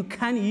can't say you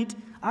can eat.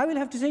 I will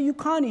have to say you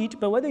can't eat,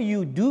 but whether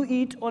you do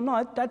eat or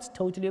not, that's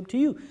totally up to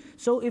you.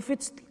 So if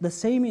it's the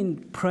same in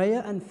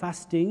prayer and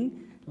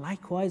fasting,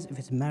 likewise, if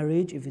it's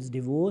marriage, if it's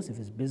divorce, if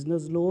it's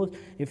business laws,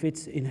 if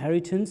it's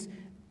inheritance,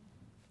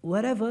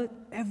 whatever,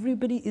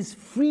 everybody is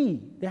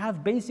free. They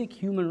have basic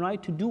human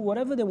right to do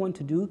whatever they want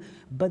to do,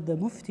 but the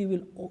Mufti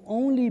will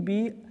only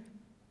be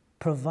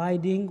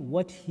providing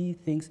what he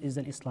thinks is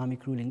an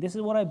Islamic ruling. This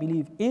is what I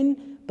believe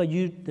in, but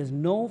there's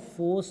no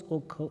force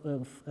or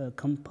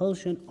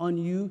compulsion on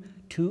you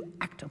to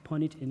act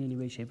upon it in any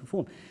way, shape, or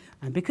form.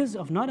 And because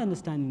of not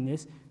understanding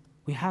this,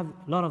 we have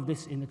a lot of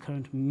this in the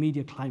current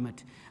media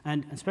climate.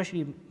 And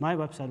especially my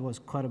website was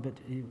quite a bit,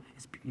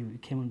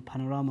 it came on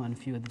Panorama and a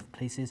few other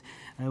places,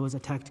 it was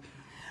attacked.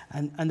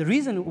 And the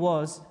reason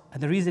was,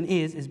 and the reason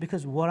is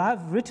because what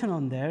I've written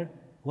on there,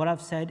 what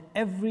I've said,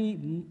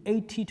 every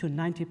 80 to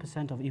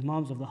 90% of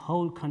imams of the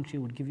whole country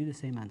would give you the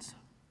same answer.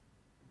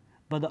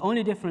 But the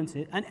only difference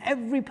is, and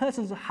every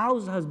person's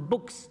house has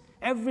books,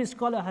 every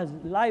scholar has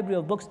a library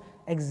of books,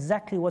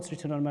 exactly what's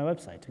written on my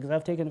website, because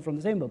I've taken it from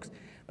the same books.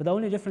 But the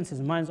only difference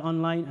is mine's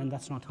online and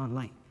that's not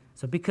online.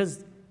 So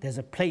because there's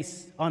a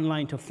place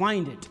online to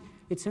find it,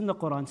 it's in the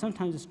Quran.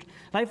 Sometimes it's,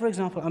 like for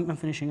example, I'm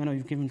finishing, I know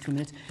you've given 2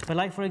 minutes, but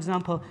like for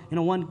example,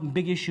 one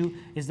big issue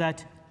is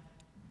that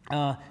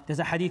there's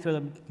a hadith where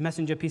the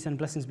Messenger, peace and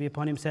blessings be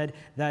upon him, said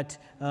that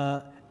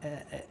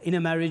in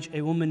a marriage,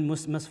 a woman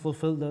must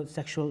fulfill the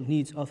sexual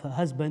needs of her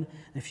husband.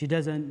 If she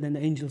doesn't, then the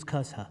angels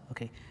curse her.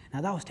 Okay.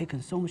 Now that was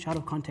taken so much out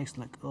of context,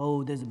 like,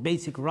 oh, there's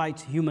basic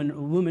rights,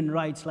 women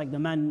rights, like the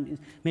man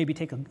maybe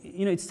take a,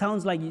 it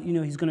sounds like,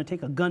 he's going to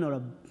take a gun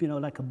or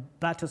like a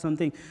bat or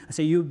something. I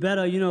say, you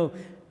better,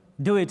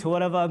 do it or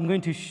whatever, I'm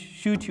going to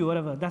shoot you,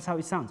 whatever. That's how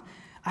it sounds.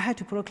 I had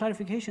to put a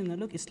clarification that,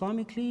 look,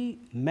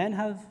 Islamically, men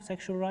have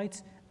sexual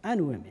rights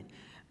and women.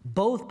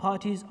 Both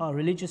parties are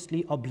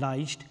religiously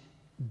obliged,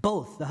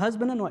 both, the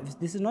husband and wife.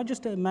 This is not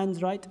just a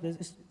man's right, this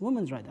is a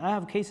woman's right. I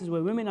have cases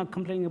where women are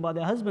complaining about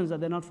their husbands that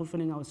they're not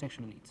fulfilling our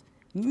sexual needs.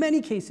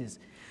 Many cases.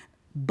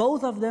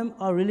 Both of them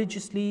are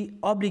religiously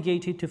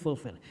obligated to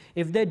fulfill.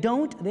 If they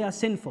don't, they are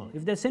sinful.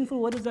 If they're sinful,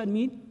 what does that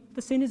mean?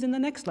 The sin is in the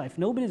next life.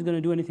 Nobody's going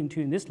to do anything to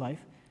you in this life.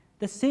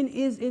 The sin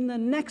is in the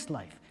next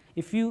life.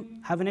 If you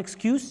have an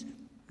excuse,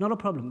 not a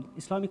problem.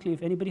 Islamically,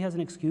 if anybody has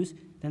an excuse,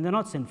 then they're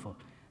not sinful.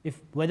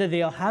 Whether they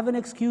have an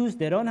excuse,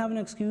 they don't have an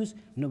excuse,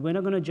 no, we're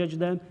not going to judge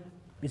them.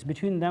 It's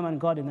between them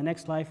and God in the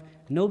next life.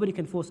 Nobody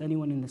can force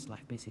anyone in this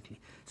life, basically.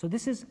 So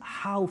this is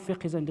how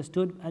fiqh is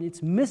understood, and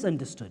it's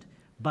misunderstood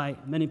by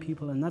many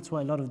people, and that's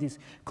why a lot of these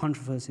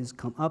controversies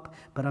come up.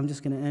 But I'm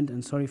just going to end,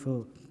 and sorry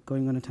for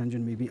going on a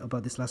tangent maybe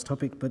about this last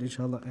topic, but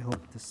inshallah, I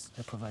hope this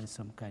provided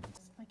some guidance.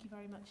 Thank you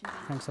very much indeed.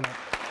 Thanks a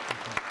lot.